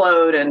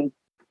implode and,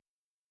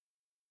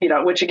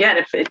 which again,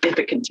 if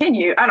it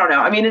continued, I don't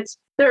know.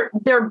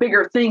 There are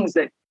bigger things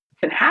that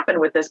can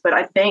happen with this, but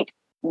I think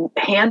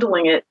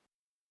handling it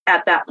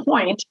at that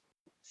point,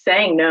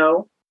 saying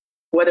no,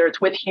 whether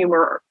it's with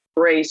humor,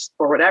 grace,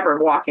 or whatever,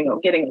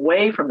 getting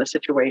away from the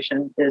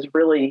situation is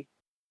really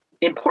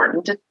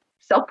important to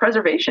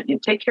self-preservation. You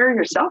take care of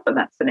yourself in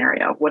that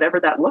scenario, whatever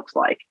that looks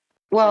like.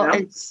 Well,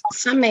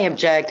 some may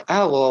object,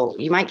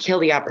 you might kill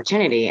the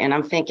opportunity. And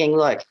I'm thinking,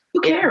 look, who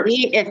cares?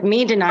 If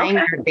me denying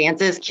your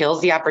advances kills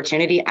the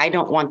opportunity, I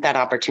don't want that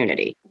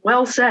opportunity.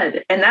 Well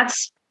said. And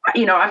that's,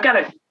 there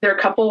are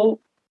a couple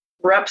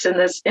reps in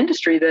this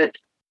industry that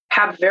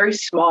have very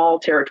small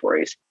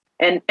territories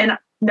and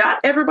not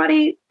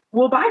everybody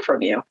will buy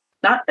from you,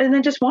 and they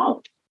just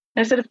won't.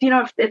 And I said,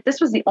 if this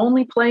was the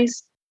only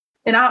place,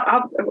 and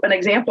an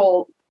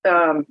example,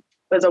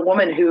 was a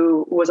woman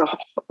who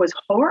was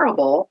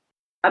horrible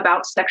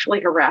about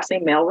sexually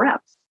harassing male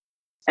reps.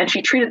 And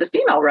she treated the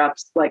female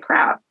reps like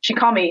crap. She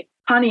called me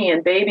honey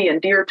and baby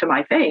and dear to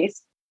my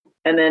face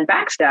and then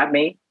backstabbed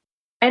me.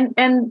 And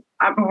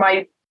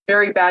my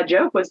very bad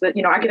joke was that,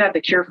 I could have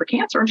the cure for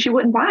cancer and she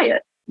wouldn't buy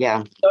it.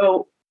 Yeah.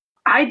 So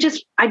I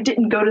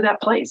didn't go to that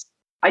place.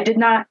 I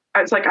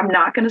was like, I'm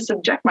not going to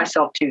subject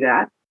myself to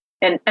that.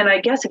 And I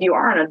guess if you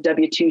are in a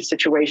W-2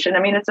 situation,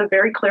 it's a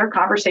very clear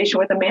conversation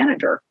with a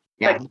manager.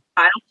 Yeah. Like,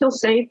 I don't feel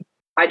safe.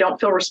 I don't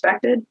feel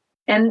respected.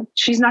 And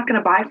she's not going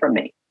to buy from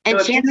me. And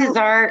so chances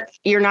are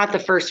you're not the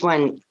first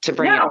one to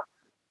bring it up.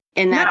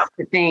 And that's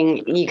the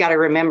thing you got to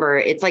remember.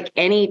 It's like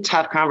any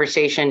tough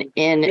conversation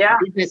in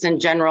business in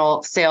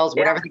general, sales,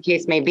 whatever the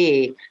case may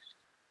be.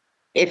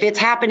 If it's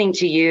happening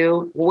to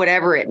you,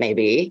 whatever it may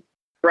be,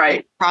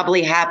 it's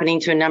probably happening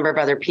to a number of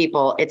other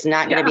people. It's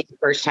not going to be the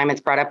first time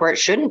it's brought up, or it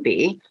shouldn't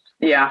be.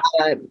 Yeah.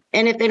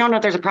 And if they don't know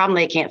if there's a problem,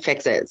 they can't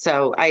fix it.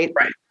 So I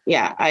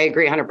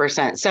agree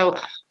 100%. So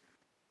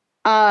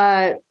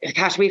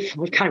gosh,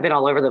 we've kind of been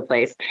all over the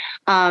place.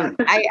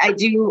 I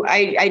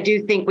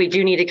do think we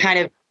do need to kind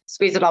of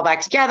squeeze it all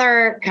back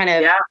together, kind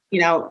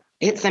of,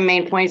 hit some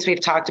main points. We've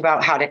talked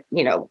about how to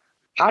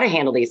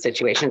handle these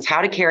situations,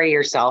 how to carry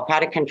yourself, how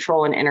to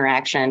control an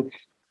interaction.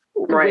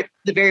 Right.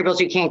 The variables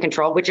you can't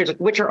control, which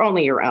are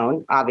only your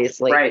own,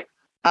 obviously. Right.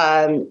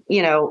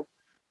 You know,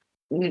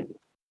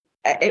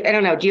 I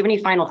don't know. Do you have any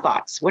final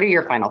thoughts? What are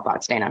your final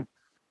thoughts, Dana?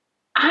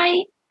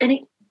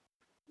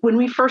 When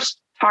we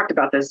first talked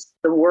about this,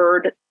 the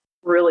word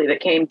really that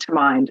came to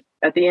mind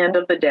at the end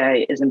of the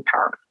day is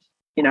empowerment.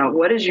 You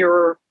know,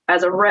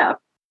 as a rep,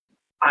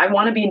 I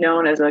want to be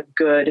known as a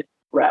good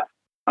rep.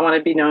 I want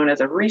to be known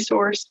as a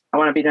resource. I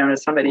want to be known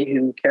as somebody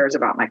who cares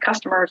about my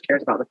customers,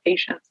 cares about the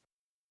patients.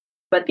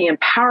 But the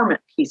empowerment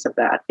piece of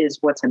that is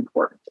what's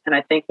important. And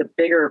I think the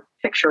bigger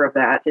picture of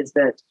that is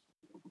that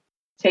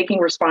taking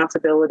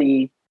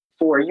responsibility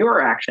for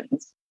your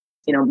actions,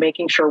 you know,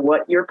 making sure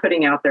what you're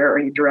putting out there, are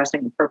you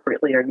dressing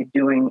appropriately? Are you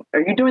doing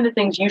the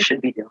things you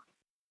should be doing?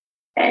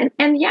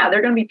 And yeah, there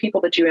are going to be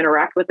people that you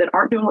interact with that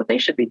aren't doing what they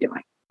should be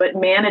doing, but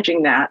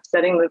managing that,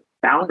 setting the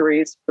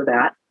boundaries for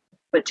that,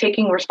 but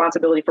taking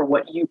responsibility for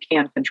what you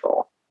can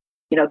control.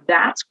 You know,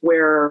 that's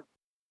where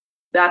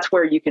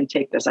you can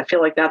take this. I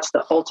feel like that's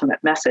the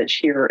ultimate message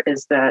here,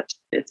 is that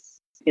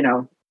it's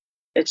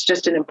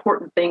just an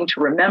important thing to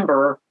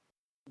remember,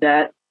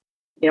 that,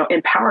 you know,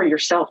 empower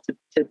yourself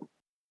to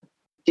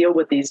deal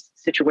with these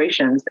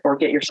situations, or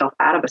get yourself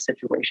out of a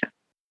situation,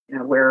 you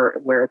know,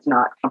 where it's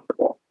not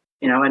comfortable,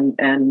 you know,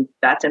 and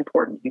that's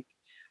important.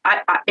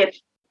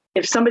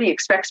 If somebody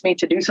expects me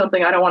to do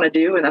something I don't want to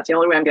do, and that's the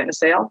only way I'm getting a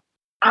sale,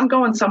 I'm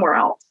going somewhere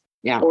else.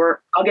 Yeah.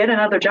 Or I'll get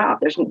another job.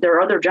 There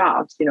are other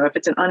jobs, you know, if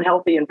it's an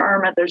unhealthy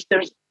environment,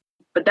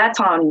 but that's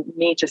on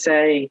me to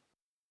say,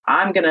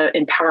 I'm going to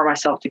empower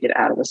myself to get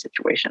out of the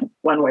situation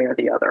one way or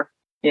the other,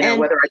 you know,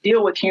 whether I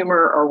deal with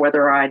humor or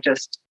whether I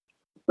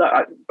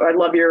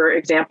love your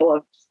example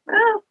of,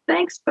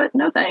 thanks, but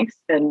no thanks,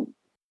 and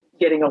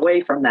getting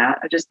away from that.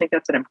 I just think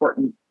that's an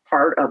important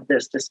part of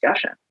this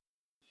discussion.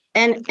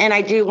 And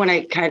I do want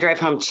to kind of drive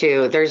home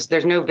too.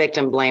 There's no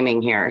victim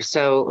blaming here.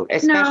 So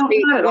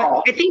especially, no, not at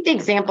all. I think the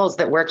examples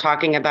that we're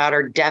talking about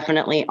are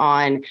definitely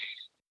on,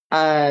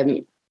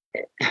 I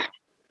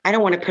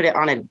don't want to put it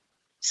on a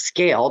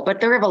scale,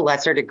 but they're of a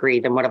lesser degree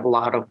than what a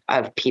lot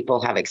of people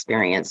have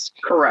experienced.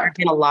 Correct.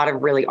 In a lot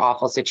of really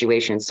awful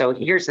situations. So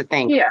here's the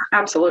thing. Yeah,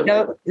 absolutely.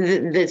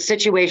 The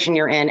situation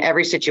you're in,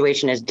 every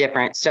situation is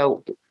different.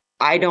 So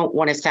I don't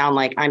want to sound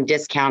like I'm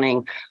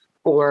discounting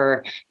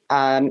or,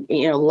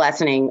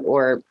 lessening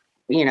or,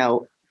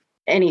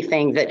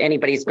 anything that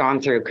anybody's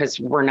gone through, because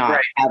we're not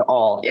at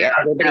all. Yeah,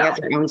 everybody has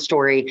their own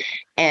story.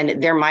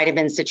 And there might've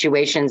been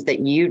situations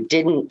that you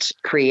didn't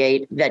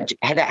create that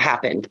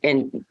happened,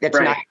 and that's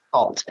not your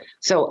fault.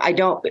 So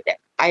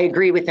I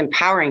agree with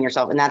empowering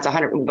yourself, and that's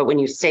 100. But when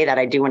you say that,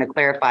 I do want to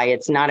clarify,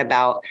 it's not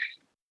about,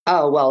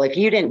 oh, well, if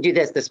you didn't do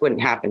this, this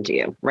wouldn't happen to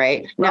you.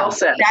 Right. Well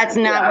said. That's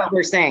not what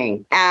we're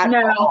saying at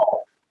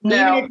all.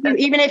 No.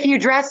 Even if you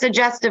dress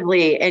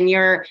suggestively and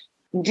you're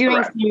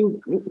doing some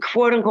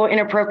quote unquote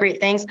inappropriate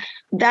things,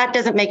 that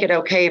doesn't make it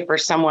okay for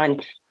someone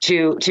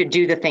to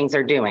do the things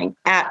they're doing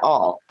at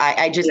all.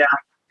 I just,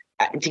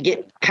 to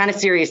get kind of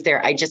serious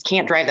there, I just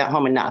can't drive that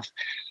home enough.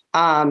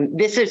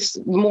 This is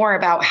more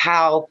about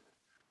how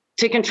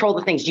to control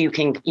the things you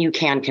can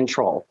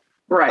control.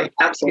 Right.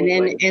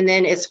 Absolutely. And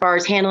then as far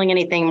as handling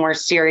anything more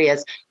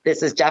serious,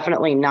 this is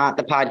definitely not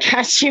the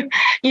podcast you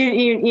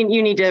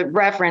need to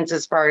reference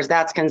as far as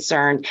that's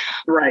concerned.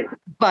 Right.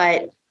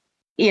 But,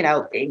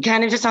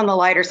 kind of just on the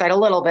lighter side a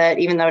little bit,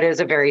 even though it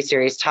is a very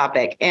serious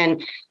topic.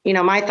 And,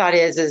 my thought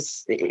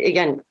is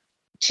again,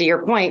 to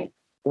your point,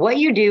 what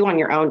you do on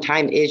your own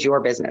time is your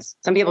business.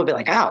 Some people will be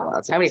like, oh, well,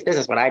 it's nobody's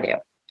business what I do.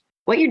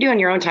 What you do on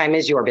your own time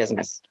is your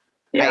business.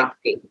 Yeah.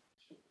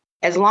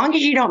 As long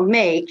as you don't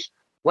make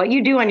what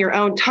you do on your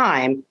own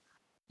time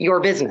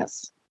your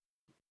business.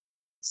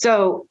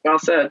 So well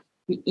said.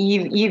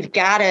 You've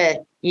got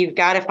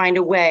to find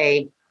a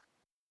way.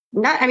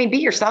 Be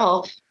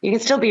yourself. You can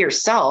still be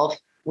yourself,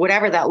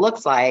 whatever that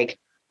looks like.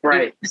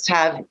 Right. You just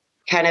have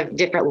kind of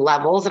different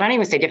levels. And I don't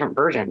even say different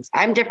versions.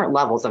 I'm different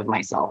levels of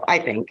myself, I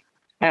think.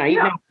 I don't know,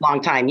 you've been a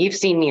long time. You've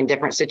seen me in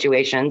different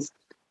situations,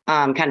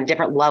 kind of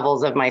different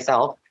levels of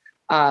myself.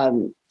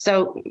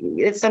 So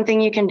it's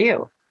something you can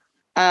do.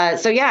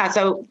 So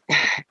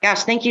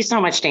gosh, thank you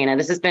so much, Dana.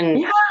 This has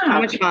been so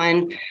much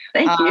fun.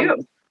 Thank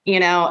you.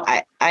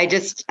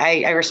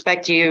 I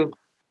respect you,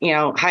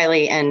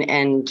 highly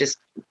and just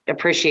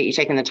appreciate you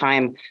taking the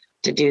time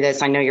to do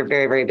this. I know you're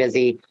very, very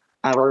busy.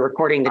 We're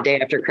recording the day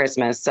after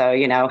Christmas. So,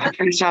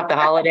 finish off the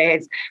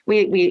holidays.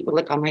 We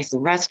look all nice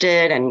and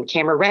rested and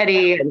camera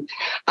ready. And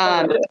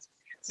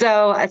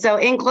So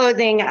in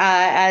closing,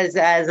 as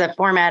a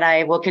format,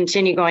 I will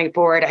continue going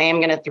forward. I am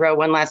going to throw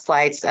one last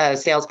slice of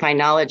sales pie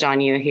knowledge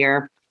on you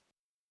here.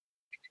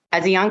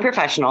 As a young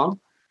professional,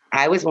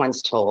 I was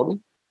once told,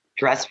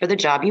 dress for the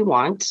job you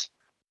want,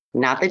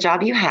 not the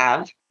job you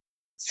have.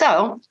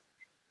 So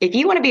if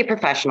you want to be a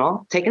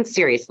professional taken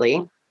seriously,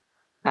 you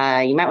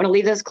might want to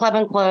leave those club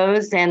and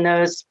clothes and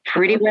those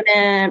pretty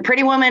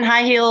woman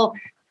high heel,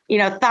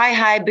 thigh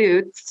high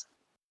boots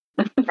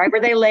right where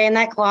they lay in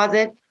that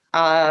closet.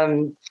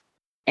 And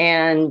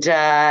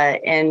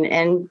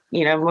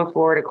move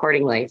forward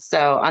accordingly.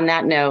 So on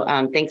that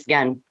note, thanks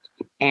again.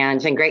 And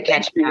it's been great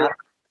catching up.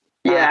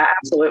 Yeah,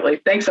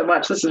 absolutely. Thanks so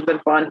much. This has been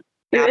fun.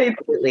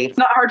 Absolutely. It's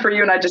not hard for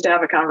you and I just to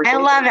have a conversation.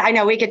 I love it. I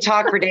know we could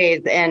talk for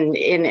days, and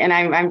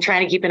I'm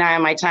trying to keep an eye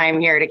on my time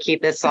here to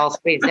keep this all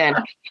squeezed in.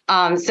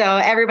 So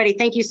everybody,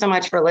 thank you so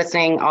much for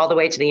listening all the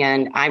way to the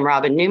end. I'm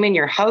Robin Newman,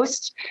 your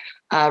host.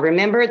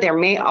 Remember, there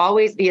may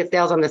always be a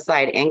Sales on the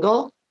Side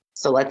angle,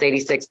 so let's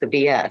 86 the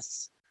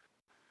BS.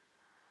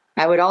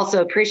 I would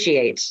also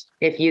appreciate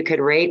if you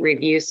could rate,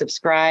 review,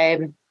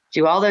 subscribe,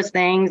 do all those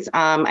things.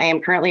 I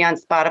am currently on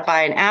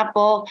Spotify and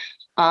Apple.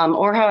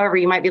 Or however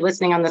you might be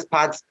listening on this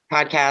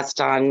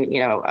podcast on,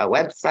 a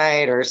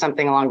website or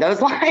something along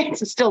those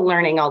lines. I'm still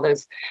learning all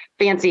those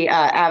fancy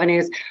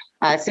avenues.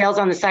 Sales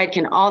on the Side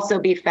can also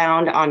be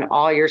found on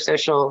all your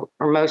social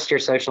or most your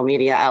social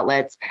media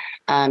outlets.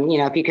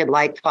 If you could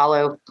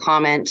follow,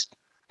 comment,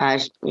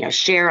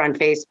 share on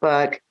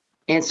Facebook,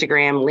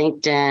 Instagram,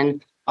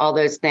 LinkedIn, all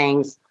those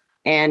things.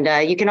 And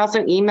you can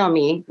also email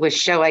me with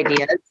show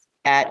ideas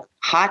at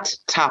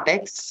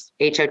HOTTOPICS,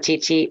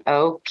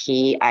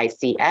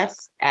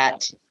 HOTTOPICS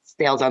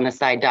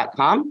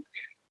 @salesontheside.com.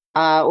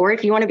 Or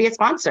if you want to be a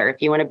sponsor,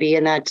 if you want to be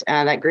in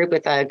that group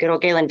with good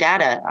old Galen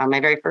Data, my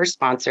very first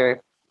sponsor,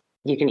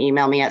 you can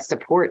email me at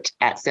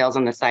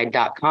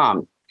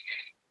support@salesontheside.com.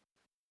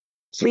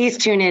 Please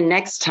tune in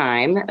next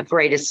time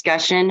for a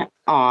discussion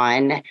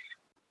on,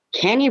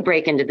 can you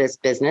break into this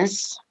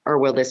business or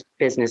will this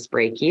business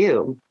break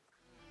you?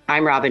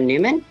 I'm Robin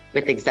Newman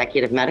with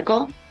Executive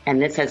Medical, and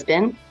this has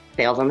been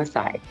Sales on the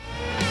Side.